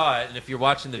you saw it, and if you're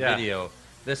watching the video,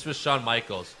 this was Shawn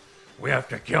Michaels. We have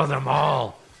to kill them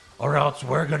all, or else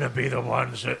we're going to be the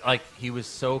ones that... Like, he was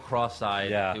so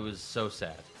cross-eyed. Yeah. It was so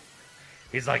sad.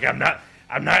 He's like, I'm not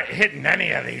hitting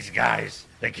any of these guys.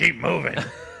 They keep moving. It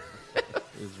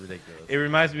was ridiculous. It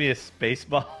reminds me of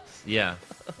Spaceballs. Yeah.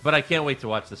 But I can't wait to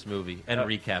watch this movie and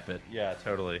recap it. Yeah,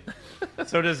 totally.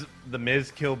 So does The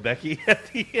Miz kill Becky at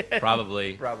the end?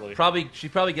 Probably. She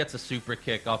probably gets a super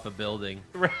kick off a building.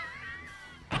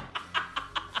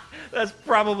 That's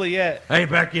probably it. Hey,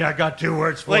 Becky, I got 2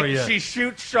 words for you. Like, she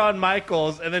shoots Shawn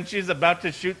Michaels, and then she's about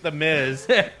to shoot The Miz,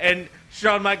 and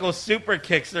Shawn Michaels super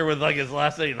kicks her with, like, his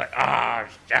last thing. He's like,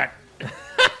 shit.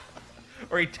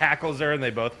 Or he tackles her, and they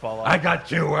both fall off. I got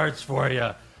 2 words for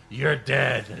you. You're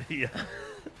dead. Yeah.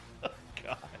 Oh,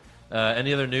 God.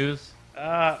 Any other news?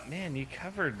 Man, you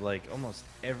covered, like, almost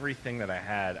everything that I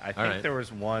had. I think there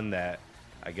was one that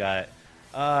I got.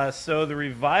 So the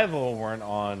Revival weren't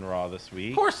on Raw this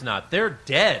week. Of course not. They're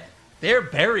dead. They're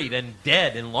buried and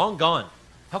dead and long gone.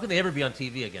 How can they ever be on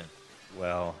TV again?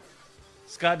 Well,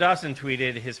 Scott Dawson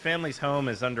tweeted, his family's home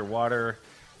is underwater.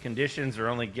 Conditions are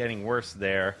only getting worse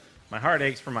there. My heart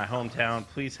aches for my hometown.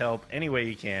 Please help any way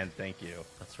you can. Thank you.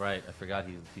 That's right. I forgot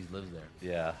he lives there.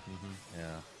 Yeah. Mm-hmm.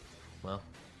 Yeah. Well,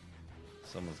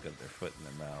 someone's got their foot in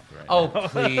their mouth right now. Oh,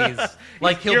 please.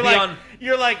 Like, he'll be on...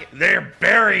 You're like, they're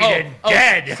buried and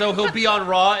dead. So he'll be on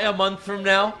Raw a month from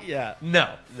now? Yeah. No,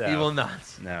 he will not.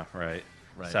 No, right.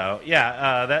 So,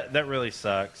 yeah, that really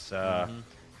sucks.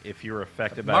 If you were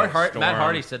affected by that storm... Matt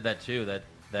Hardy said that, too,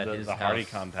 that his the house... Hardy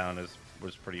compound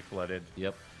was pretty flooded.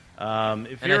 Yep.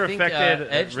 If you're affected,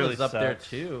 Edge it really lives up sucks.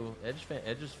 there, too.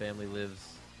 Edge's family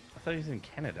lives... I thought he was in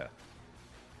Canada.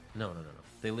 No.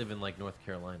 They live in, like, North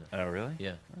Carolina. Oh, really?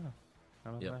 Yeah. Oh,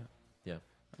 how about that? Yeah.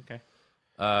 Okay.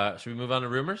 Should we move on to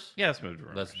rumors? Yeah, let's move to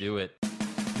rumors. Let's do it.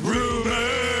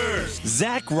 Rumors!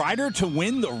 Zack Ryder to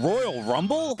win the Royal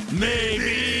Rumble?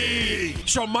 Maybe!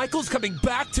 Shawn Michaels coming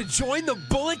back to join the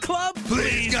Bullet Club?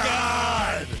 Please,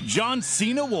 God! John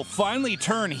Cena will finally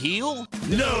turn heel?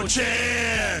 No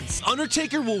chance!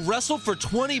 Undertaker will wrestle for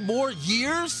 20 more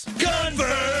years?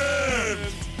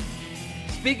 Confirmed!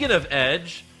 Speaking of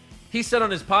Edge, he said on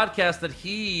his podcast that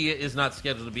he is not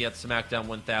scheduled to be at SmackDown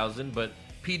 1000, but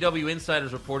PW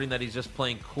Insider's reporting that he's just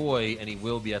playing coy and he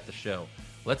will be at the show.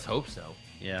 Let's hope so.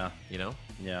 Yeah. You know?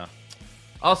 Yeah.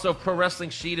 Also, Pro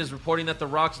Wrestling Sheet is reporting that The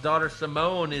Rock's daughter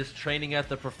Simone is training at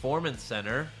the Performance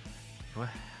Center. What?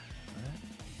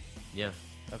 Yeah.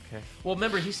 Okay. Well,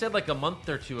 remember, he said like a month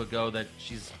or two ago that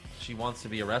she wants to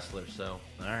be a wrestler, so...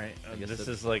 All right. I guess this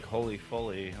is like Holy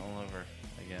Foley all over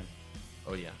again.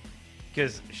 Oh, yeah.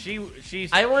 Because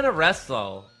she's... I want to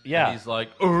wrestle. Yeah. And he's like...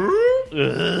 And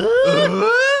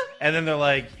then they're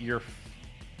like, you're...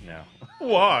 No.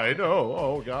 Why? No.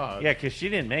 Oh, God. Yeah, because she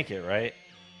didn't make it, right?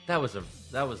 That was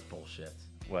bullshit.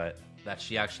 What? That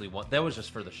she actually won. That was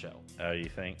just for the show. Oh, you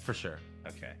think? For sure.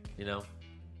 Okay. You know?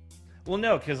 Well,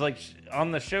 no, because like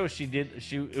on the show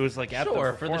it was like at the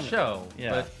for the performance. show.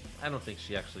 Yeah. But I don't think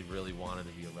she actually really wanted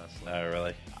to be a wrestler. Oh,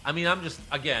 really? I mean, I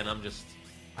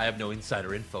have no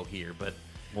insider info here, but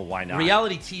well, why not?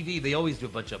 Reality TV, they always do a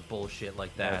bunch of bullshit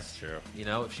like that. That's true. You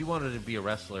know, if she wanted to be a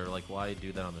wrestler, like, why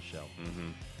do that on the show?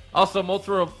 Mm-hmm. Also,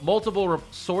 multiple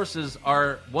sources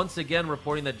are once again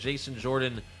reporting that Jason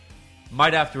Jordan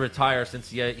might have to retire since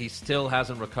he still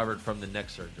hasn't recovered from the neck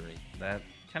surgery. That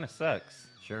kind of sucks.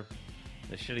 Sure.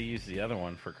 They should have used the other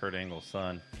one for Kurt Angle's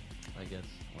son. I guess.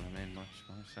 Would have made much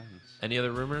more sense. Any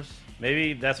other rumors?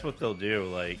 Maybe that's what they'll do.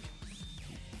 Like,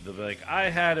 they'll be like, I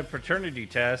had a paternity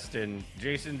test, and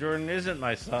Jason Jordan isn't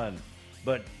my son,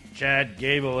 but Chad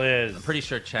Gable is. I'm pretty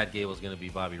sure Chad Gable's going to be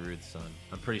Bobby Roode's son.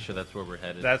 I'm pretty sure that's where we're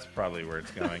headed. That's probably where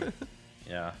it's going.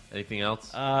 Yeah. Anything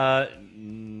else? No.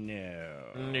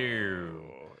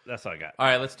 That's all I got. All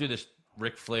right, let's do this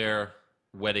Ric Flair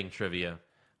wedding trivia.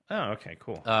 Oh, okay,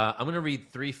 cool. I'm going to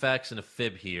read 3 facts and a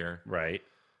fib here. Right.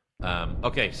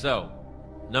 Okay, so,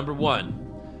 number 1.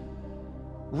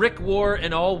 Rick wore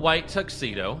an all-white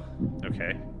tuxedo.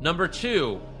 Okay. Number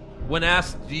 2, when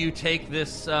asked, do you take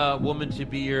this woman to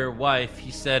be your wife,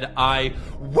 he said, I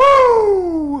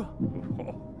woo!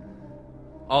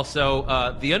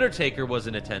 Also, The Undertaker was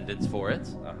in attendance for it.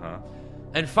 Uh-huh.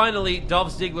 And finally,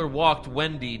 Dolph Ziggler walked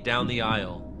Wendy down the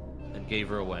aisle and gave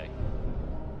her away.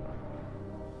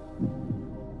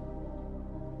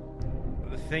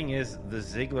 The thing is, the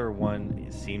Ziggler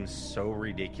one seems so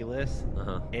ridiculous.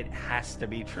 Uh-huh. It has to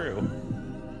be true.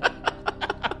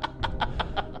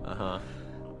 Uh-huh.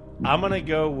 I'm going to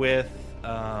go with...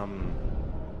 I'm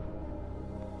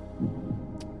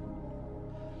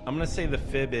going to say the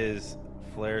fib is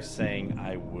Flair saying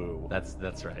 "I woo."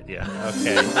 That's right. Yeah.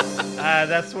 Okay.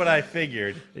 That's what I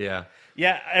figured. Yeah.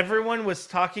 Yeah, everyone was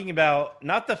talking about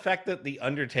not the fact that The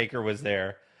Undertaker was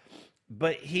there,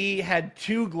 but he had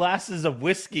 2 glasses of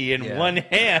whiskey in one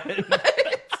hand.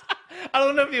 I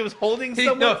don't know if he was holding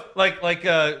someone. No, like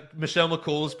Michelle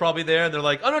McCool is probably there, and they're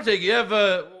like, Undertaker, you have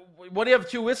why do you have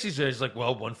 2 whiskeys there? He's like,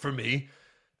 well, 1 for me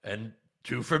and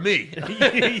 2 for me.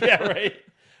 Yeah, right.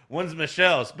 One's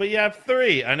Michelle's, but you have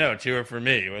 3. I know, 2 are for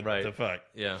me. What the fuck?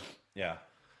 Yeah. Yeah.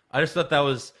 I just thought that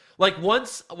was like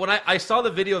once when I saw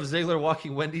the video of Ziggler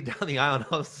walking Wendy down the aisle, and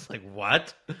I was like,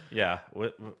 what? Yeah.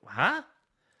 Huh?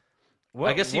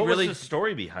 I guess he what really. was the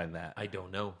story behind that? I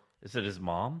don't know. Is it his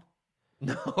mom?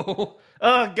 No.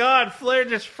 Oh God, Flair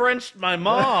just Frenched my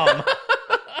mom.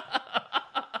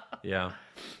 Yeah.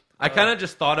 I kind of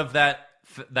just thought of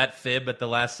that fib at the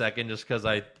last second, just because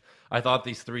I thought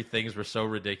these 3 things were so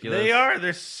ridiculous. They are.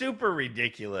 They're super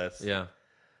ridiculous. Yeah.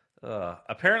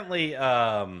 Apparently,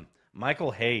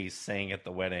 Michael Hayes sang at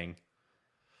the wedding.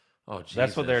 Oh, Jesus.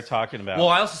 That's what they're talking about. Well,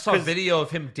 I also saw a video of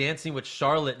him dancing with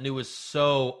Charlotte, and it was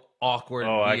so awkward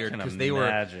and weird because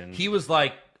he was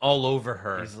like all over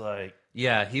her. He's like,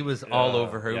 yeah, he was all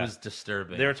over her. Yeah. It was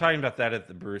disturbing. They were talking about that at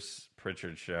the Bruce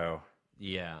Pritchard show.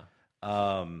 Yeah.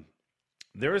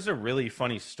 There was a really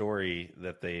funny story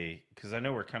that because I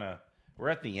know we're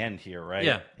at the end here, right?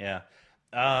 Yeah. Yeah.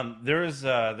 There was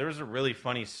a really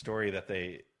funny story that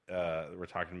they were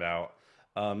talking about.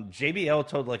 JBL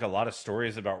told like a lot of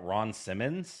stories about Ron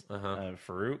Simmons,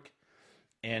 Farouk,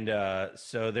 and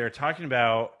so they're talking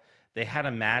about they had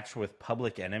a match with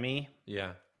Public Enemy.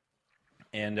 Yeah.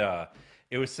 And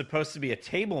it was supposed to be a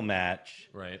table match,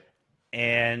 right?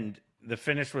 And the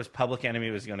finish was Public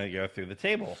Enemy was going to go through the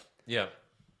table. Yeah.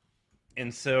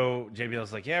 And so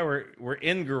JBL's like, yeah, we're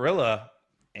in Gorilla,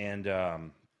 and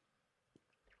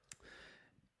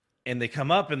they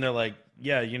come up and they're like,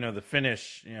 yeah, the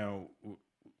finish,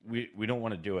 we don't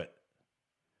want to do it.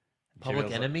 Public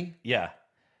JBL's Enemy? Like, yeah.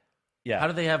 Yeah. How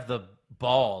do they have the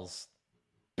balls,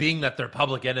 being that they're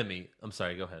Public Enemy? I'm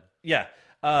sorry, go ahead. Yeah.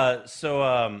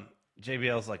 So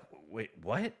JBL's like, wait,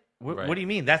 what? Right. What do you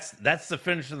mean? That's the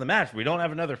finish of the match. We don't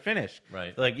have another finish.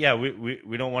 Right. They're like, yeah,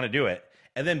 we don't want to do it.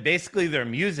 And then basically their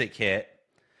music hit,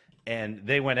 and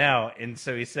they went out. And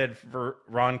so he said,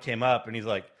 Ron came up, and he's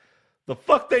like, the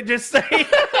fuck they just say?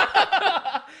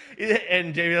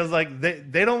 And JBL's like,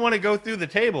 they don't want to go through the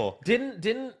table.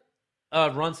 Didn't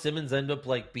Ron Simmons end up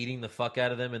like beating the fuck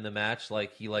out of them in the match?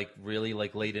 Like he like really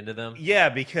like laid into them? Yeah,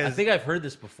 because I think I've heard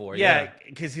this before. Yeah,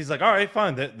 because he's like, all right,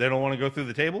 fine. They don't want to go through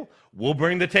the table. We'll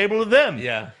bring the table to them.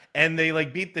 Yeah. And they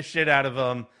like beat the shit out of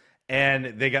them,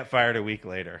 and they got fired a week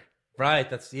later. Right.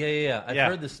 That's yeah. I've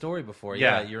heard this story before.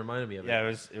 Yeah, you reminded me of it. Yeah,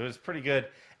 it was pretty good.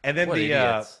 And then What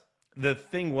idiots. The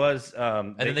thing was,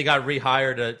 and then they got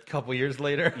rehired a couple years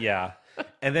later. Yeah.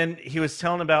 And then he was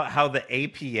telling about how the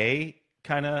APA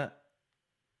kind of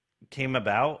came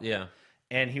about. Yeah.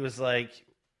 And he was like,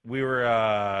 it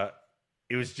was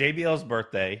JBL's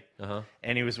birthday,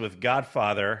 and he was with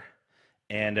Godfather,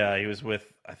 and I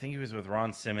think he was with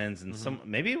Ron Simmons, and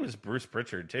maybe it was Bruce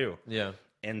Pritchard too. Yeah.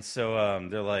 And so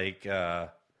they're like,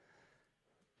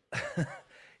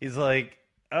 he's like,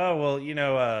 oh,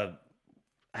 well,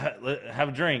 have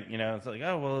a drink, It's like,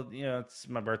 oh, well, it's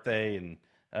my birthday, and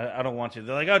I don't want to.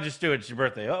 They're like, oh, just do it. It's your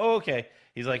birthday. Oh, okay.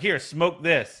 He's like, here, smoke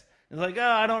this. He's like, oh,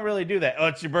 I don't really do that. Oh,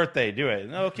 it's your birthday. Do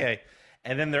it. Okay.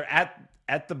 And then they're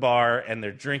at the bar, and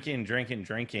they're drinking.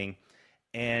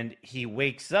 And he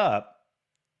wakes up,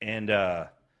 and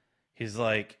he's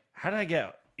like,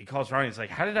 he calls Ronnie. He's like,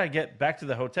 how did I get back to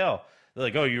the hotel? They're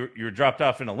like, oh, you were dropped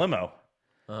off in a limo.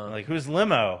 I'm like, whose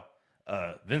limo?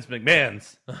 Vince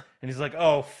McMahon's. And he's like,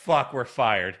 oh, fuck, we're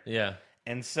fired. Yeah.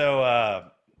 And so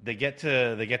they get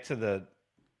to the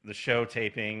show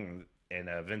taping, and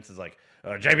Vince is like,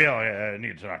 JBL, I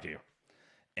need to talk to you.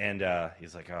 And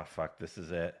he's like, oh, fuck, this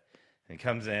is it. And he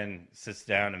comes in, sits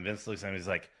down, and Vince looks at him, he's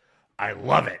like, I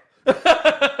love it.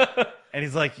 And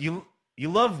he's like, you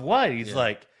love what? He's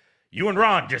like, you and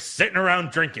Ron just sitting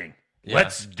around drinking. Yeah.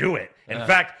 Let's do it. In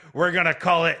fact, we're going to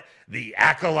call it the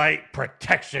Acolyte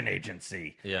Protection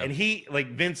Agency. Yeah. And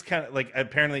Vince kind of,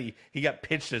 apparently he got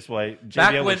pitched this way.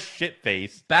 JBL was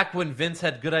shit-faced. Back when Vince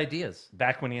had good ideas.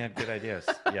 Back when he had good ideas,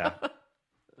 yeah.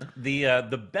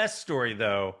 The best story,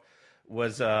 though,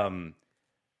 was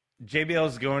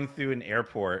JBL's going through an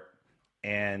airport,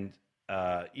 and,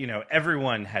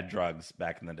 everyone had drugs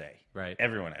back in the day. Right.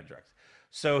 Everyone had drugs.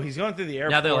 So he's going through the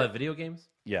airport. Now they'll have video games?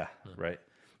 Yeah, right.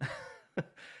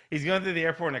 He's going through the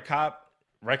airport, and a cop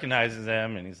recognizes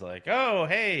him, and he's like, oh,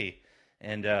 hey.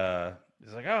 And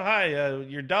he's like, oh, hi,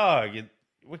 your dog.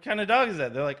 what kind of dog is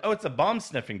that? They're like, oh, it's a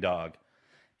bomb-sniffing dog.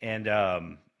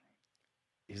 And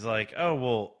he's like, oh,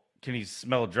 well, can he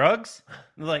smell drugs? And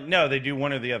they're like, no, they do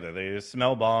one or the other. They either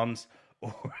smell bombs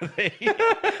or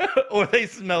they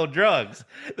smell drugs.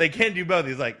 They can't do both.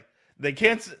 He's like, they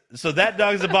can't. So that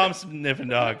dog's a bomb-sniffing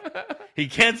dog. He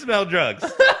can't smell drugs.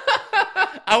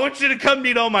 I want you to come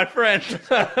meet all my friends.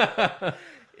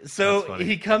 So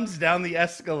he comes down the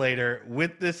escalator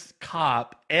with this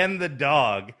cop and the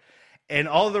dog, and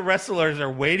all the wrestlers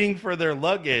are waiting for their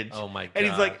luggage. Oh, my God. And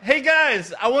he's like, hey,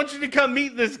 guys, I want you to come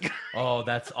meet this guy. Oh,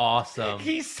 that's awesome.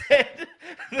 He said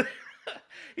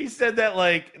that,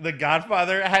 like, the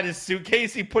Godfather had his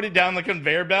suitcase. He put it down the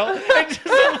conveyor belt and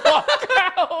just walked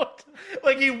out.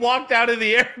 Like, he walked out of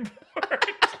the airport.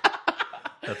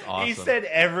 That's awesome. He said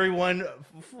everyone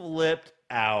flipped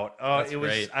out. Oh, That's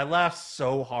great. I laughed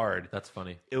so hard. That's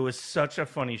funny. It was such a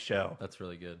funny show. That's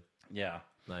really good. Yeah.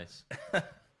 Nice.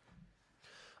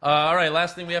 All right,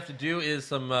 last thing we have to do is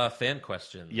some fan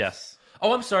questions. Yes.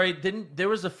 Oh, I'm sorry. There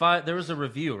was a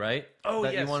review, right? Oh,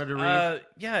 that yes. you wanted to read?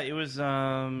 Yeah, it was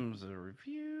a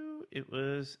review. It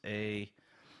was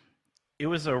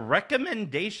a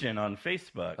recommendation on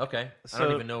Facebook. Okay. So, I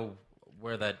don't even know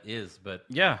where that is, but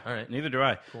yeah. All right. Neither do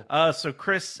I. Cool. So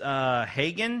Chris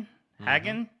Hagen,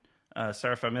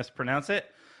 sorry if I mispronounce it.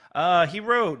 He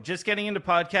wrote, just getting into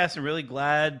podcasts and really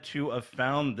glad to have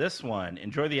found this one.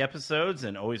 Enjoy the episodes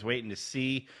and always waiting to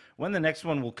see when the next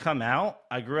one will come out.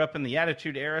 I grew up in the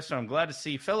Attitude Era, so I'm glad to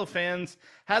see fellow fans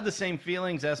had the same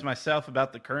feelings as myself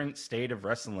about the current state of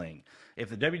wrestling. If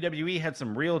the WWE had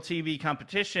some real TV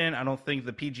competition, I don't think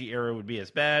the PG era would be as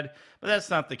bad, but that's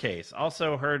not the case.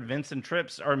 Also heard Vince and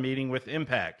Trips are meeting with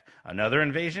Impact. Another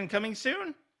invasion coming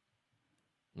soon?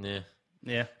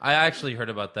 Yeah. I actually heard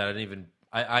about that.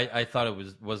 I thought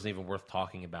it wasn't even worth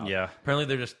talking about. Yeah. Apparently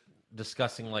they're just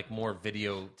discussing like more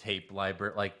videotape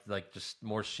library, like just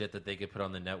more shit that they could put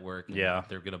on the network. And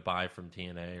they're gonna buy from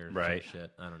TNA or some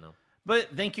shit. I don't know. But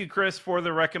thank you, Chris, for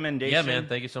the recommendation. Yeah, man.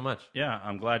 Thank you so much. Yeah,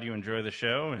 I'm glad you enjoy the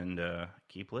show and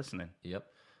keep listening. Yep.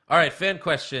 All right, fan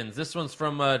questions. This one's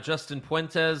from Justin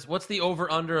Puentes. What's the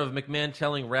over-under of McMahon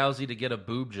telling Rousey to get a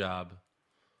boob job?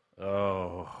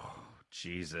 Oh,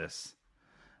 Jesus.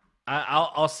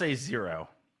 I'll say 0.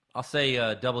 I'll say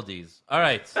double D's. All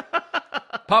right.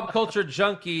 Pop Culture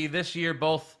Junkie. This year,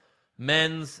 both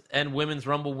men's and women's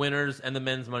Rumble winners and the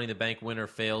men's Money in the Bank winner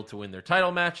failed to win their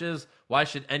title matches. Why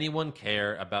should anyone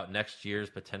care about next year's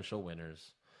potential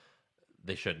winners?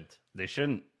 They shouldn't. They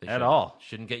shouldn't at all.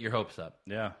 Shouldn't get your hopes up.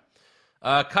 Yeah.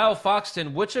 Kyle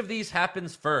Foxton, which of these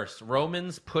happens first?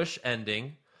 Roman's push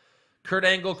ending, Kurt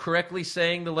Angle correctly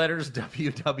saying the letters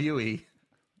WWE,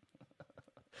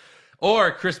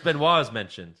 or Chris Benoit is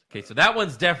mentioned. Okay, so that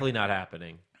one's definitely not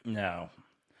happening. No.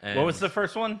 And what was the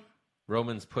first one?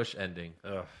 Roman's push ending.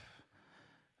 Ugh.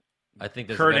 I think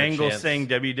there's Kurt a better Angle chance. saying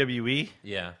WWE?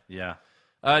 Yeah. Yeah.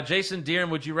 Jason Deeren,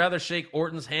 would you rather shake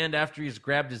Orton's hand after he's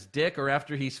grabbed his dick or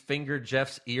after he's fingered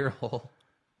Jeff's ear hole?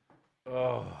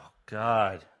 Oh,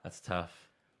 God. That's tough.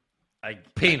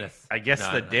 Penis. I guess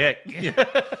the dick.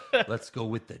 Let's go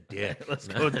with the dick. Let's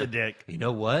go with the dick. You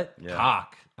know what? Yeah.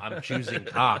 Cock. I'm choosing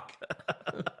cock.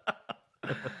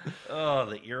 Oh,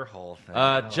 the ear hole thing.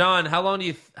 John, how long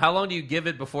do you give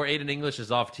it before Aiden English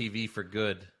is off TV for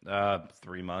good?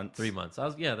 3 months. 3 months.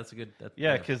 That's a good.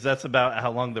 Because that's about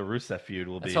how long the Rusev feud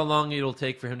will be. That's how long it'll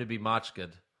take for him to be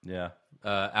Machkad. Yeah.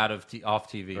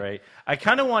 Off TV. Right. I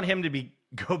kind of want him to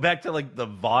go back to like the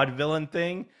vaudevillain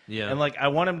thing. Yeah. And like I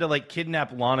want him to like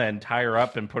kidnap Lana and tie her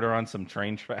up and put her on some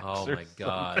train tracks. Oh or my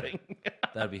God. something.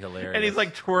 That'd be hilarious. And he's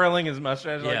like twirling his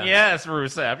mustache like, yes,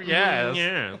 Rusev, yes.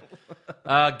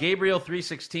 Yeah. Gabriel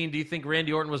 316, do you think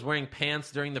Randy Orton was wearing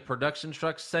pants during the production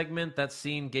truck segment? That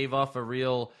scene gave off a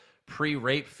real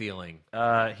pre-rape feeling.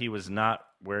 He was not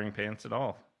wearing pants at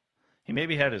all. He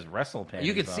maybe had his wrestle pants.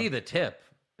 You could on. see the tip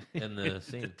in the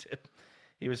scene.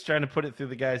 He was trying to put it through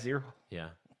the guy's ear. Yeah.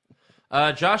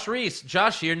 Josh Reese.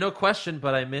 Josh here, no question,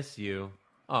 but I miss you.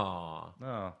 Aw.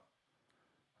 Oh.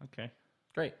 Okay.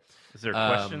 Great. Is there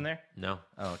a question there? No.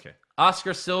 Oh, okay.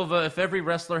 Oscar Silva, if every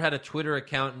wrestler had a Twitter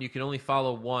account and you can only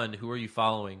follow one, who are you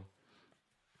following?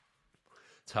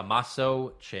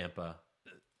 Tommaso Ciampa.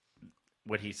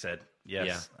 What he said.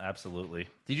 Yes, absolutely.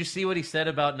 Did you see what he said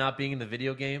about not being in the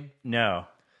video game? No.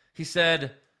 He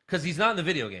said, because he's not in the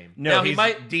video game. No, now, he's he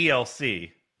might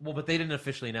DLC. Well, but they didn't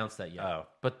officially announce that yet. Oh.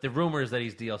 But the rumor is that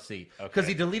he's DLC. Because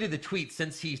he deleted the tweet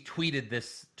since he tweeted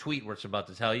this tweet we're about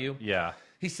to tell you. Yeah.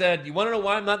 He said, you want to know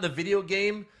why I'm not in the video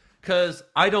game? Because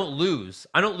I don't lose.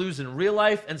 I don't lose in real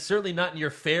life, and certainly not in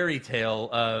your fairy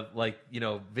tale,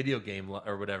 video game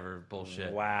or whatever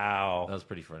bullshit. Wow. That was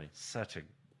pretty funny. Such a...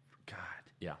 God.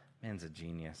 Yeah. Man's a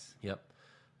genius. Yep.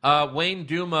 Wayne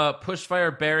Duma,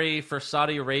 Pushfire Barry for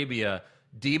Saudi Arabia,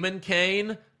 Demon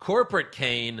Kane, Corporate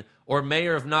Kane, or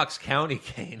Mayor of Knox County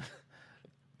Kane.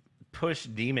 Push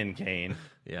Demon Kane.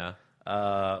 Yeah.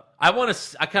 I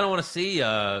kind of want to see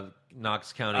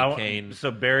Knox County Kane.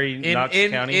 So Barry Knox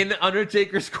County in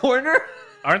Undertaker's corner.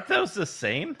 Aren't those the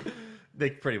same? They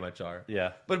pretty much are.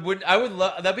 Yeah. But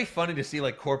that'd be funny to see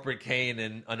like Corporate Kane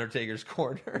in Undertaker's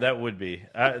corner. That would be.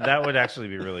 That would actually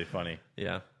be really funny.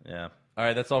 Yeah. Yeah. All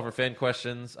right, that's all for fan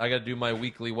questions. I got to do my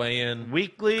weekly weigh-in.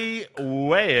 Weekly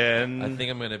weigh-in. I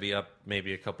think I'm going to be up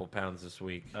maybe a couple pounds this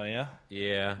week. Oh yeah.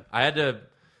 Yeah. I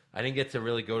didn't get to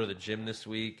really go to the gym this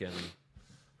week, and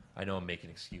I know I'm making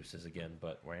excuses again,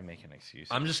 but why are you making excuses?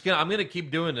 I'm going to keep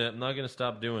doing it. I'm not going to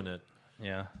stop doing it.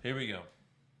 Yeah. Here we go.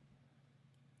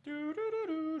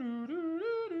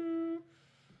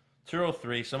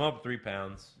 203, so I'm up 3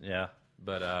 pounds. Yeah.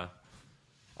 But I'll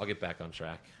get back on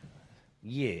track.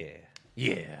 Yeah.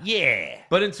 Yeah. Yeah.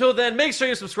 But until then, make sure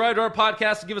you subscribe to our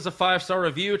podcast and give us a 5-star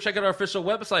review. Check out our official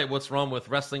website,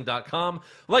 what'swrongwithwrestling.com.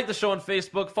 Like the show on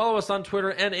Facebook. Follow us on Twitter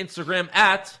and Instagram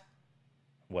at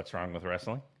What's Wrong with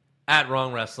Wrestling?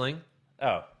 @WrongWrestling.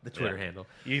 Oh, the Twitter handle.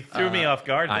 You threw me off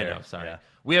guard there. I know, sorry. Yeah.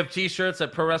 We have t-shirts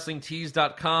at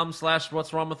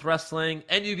prowrestlingtees.com/what'swrongwithwrestling,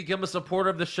 and you become a supporter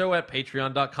of the show at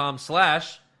patreon.com/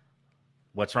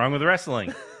 What's Wrong with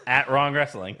Wrestling? @Wrong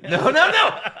Wrestling.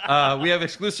 No. We have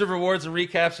exclusive rewards and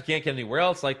recaps you can't get anywhere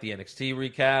else, like the NXT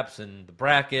recaps and the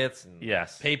brackets and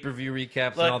pay-per-view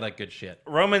recaps and all that good shit.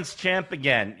 Roman's champ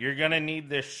again. You're going to need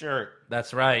this shirt.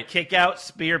 That's right. Kick out,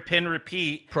 spear, pin,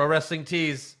 repeat. Pro Wrestling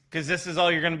Tees. Because this is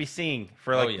all you're going to be seeing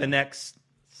for the next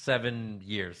 7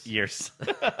 years.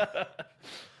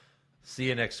 See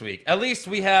you next week. At least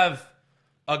we have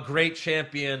a great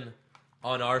champion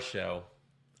on our show.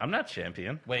 I'm not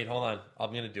champion. Wait, hold on.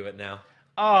 I'm going to do it now.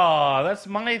 Oh, that's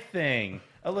my thing.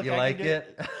 Oh, look, you like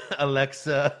it?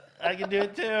 Alexa. I can do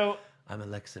it too. I'm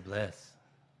Alexa Bliss.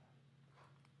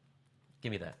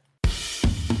 Give me that.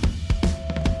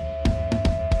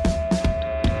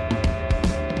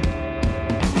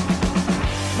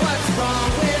 What's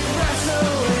wrong with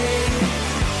wrestling?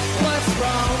 What's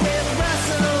wrong with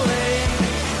wrestling?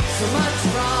 So much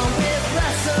wrong with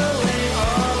wrestling.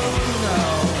 Oh no.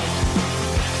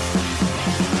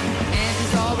 And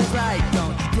he's always right.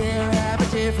 Don't you dare have a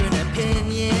different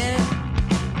opinion.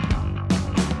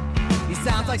 He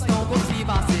sounds like Stone Cold Steve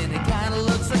Austin. It kinda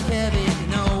looks like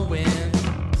Kevin Owens.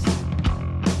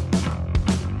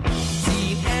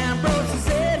 Dean Ambrose is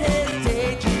in his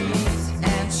daydreams,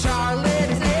 and Charlotte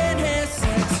is in his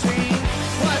sex dream.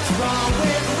 What's wrong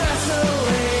with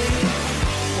wrestling?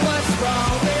 What's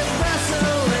wrong with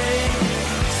wrestling?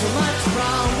 So much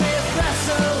wrong with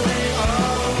wrestling.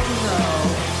 Oh no.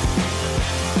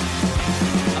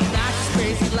 Obnoxious,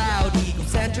 crazy, loud,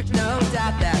 egocentric, no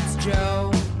doubt that's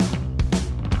Joe.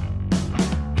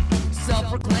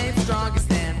 Self-proclaimed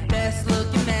strongest and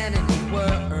best-looking man in the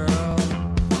world.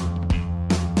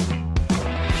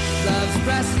 Loves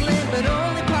wrestling, but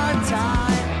only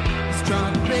part-time. His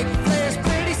drunk Ric Flair's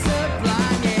pretty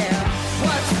sublime, yeah.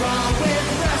 What's wrong with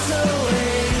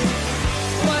wrestling?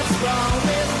 What's wrong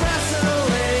with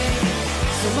wrestling?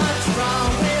 So much wrong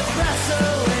with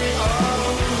wrestling, oh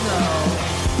no.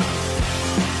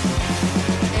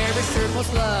 Every shirt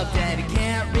most loved, and he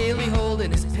can't really hold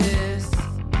in his piss.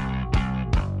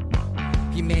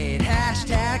 He made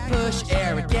 #push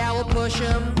Eric Gallo push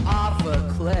him off a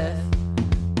cliff.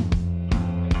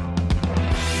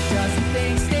 Doesn't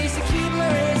think Stacy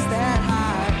Keebler is that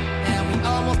high, and we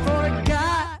almost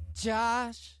forgot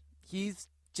Josh. He's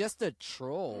just a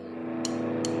troll.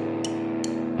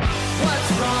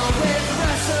 What's wrong with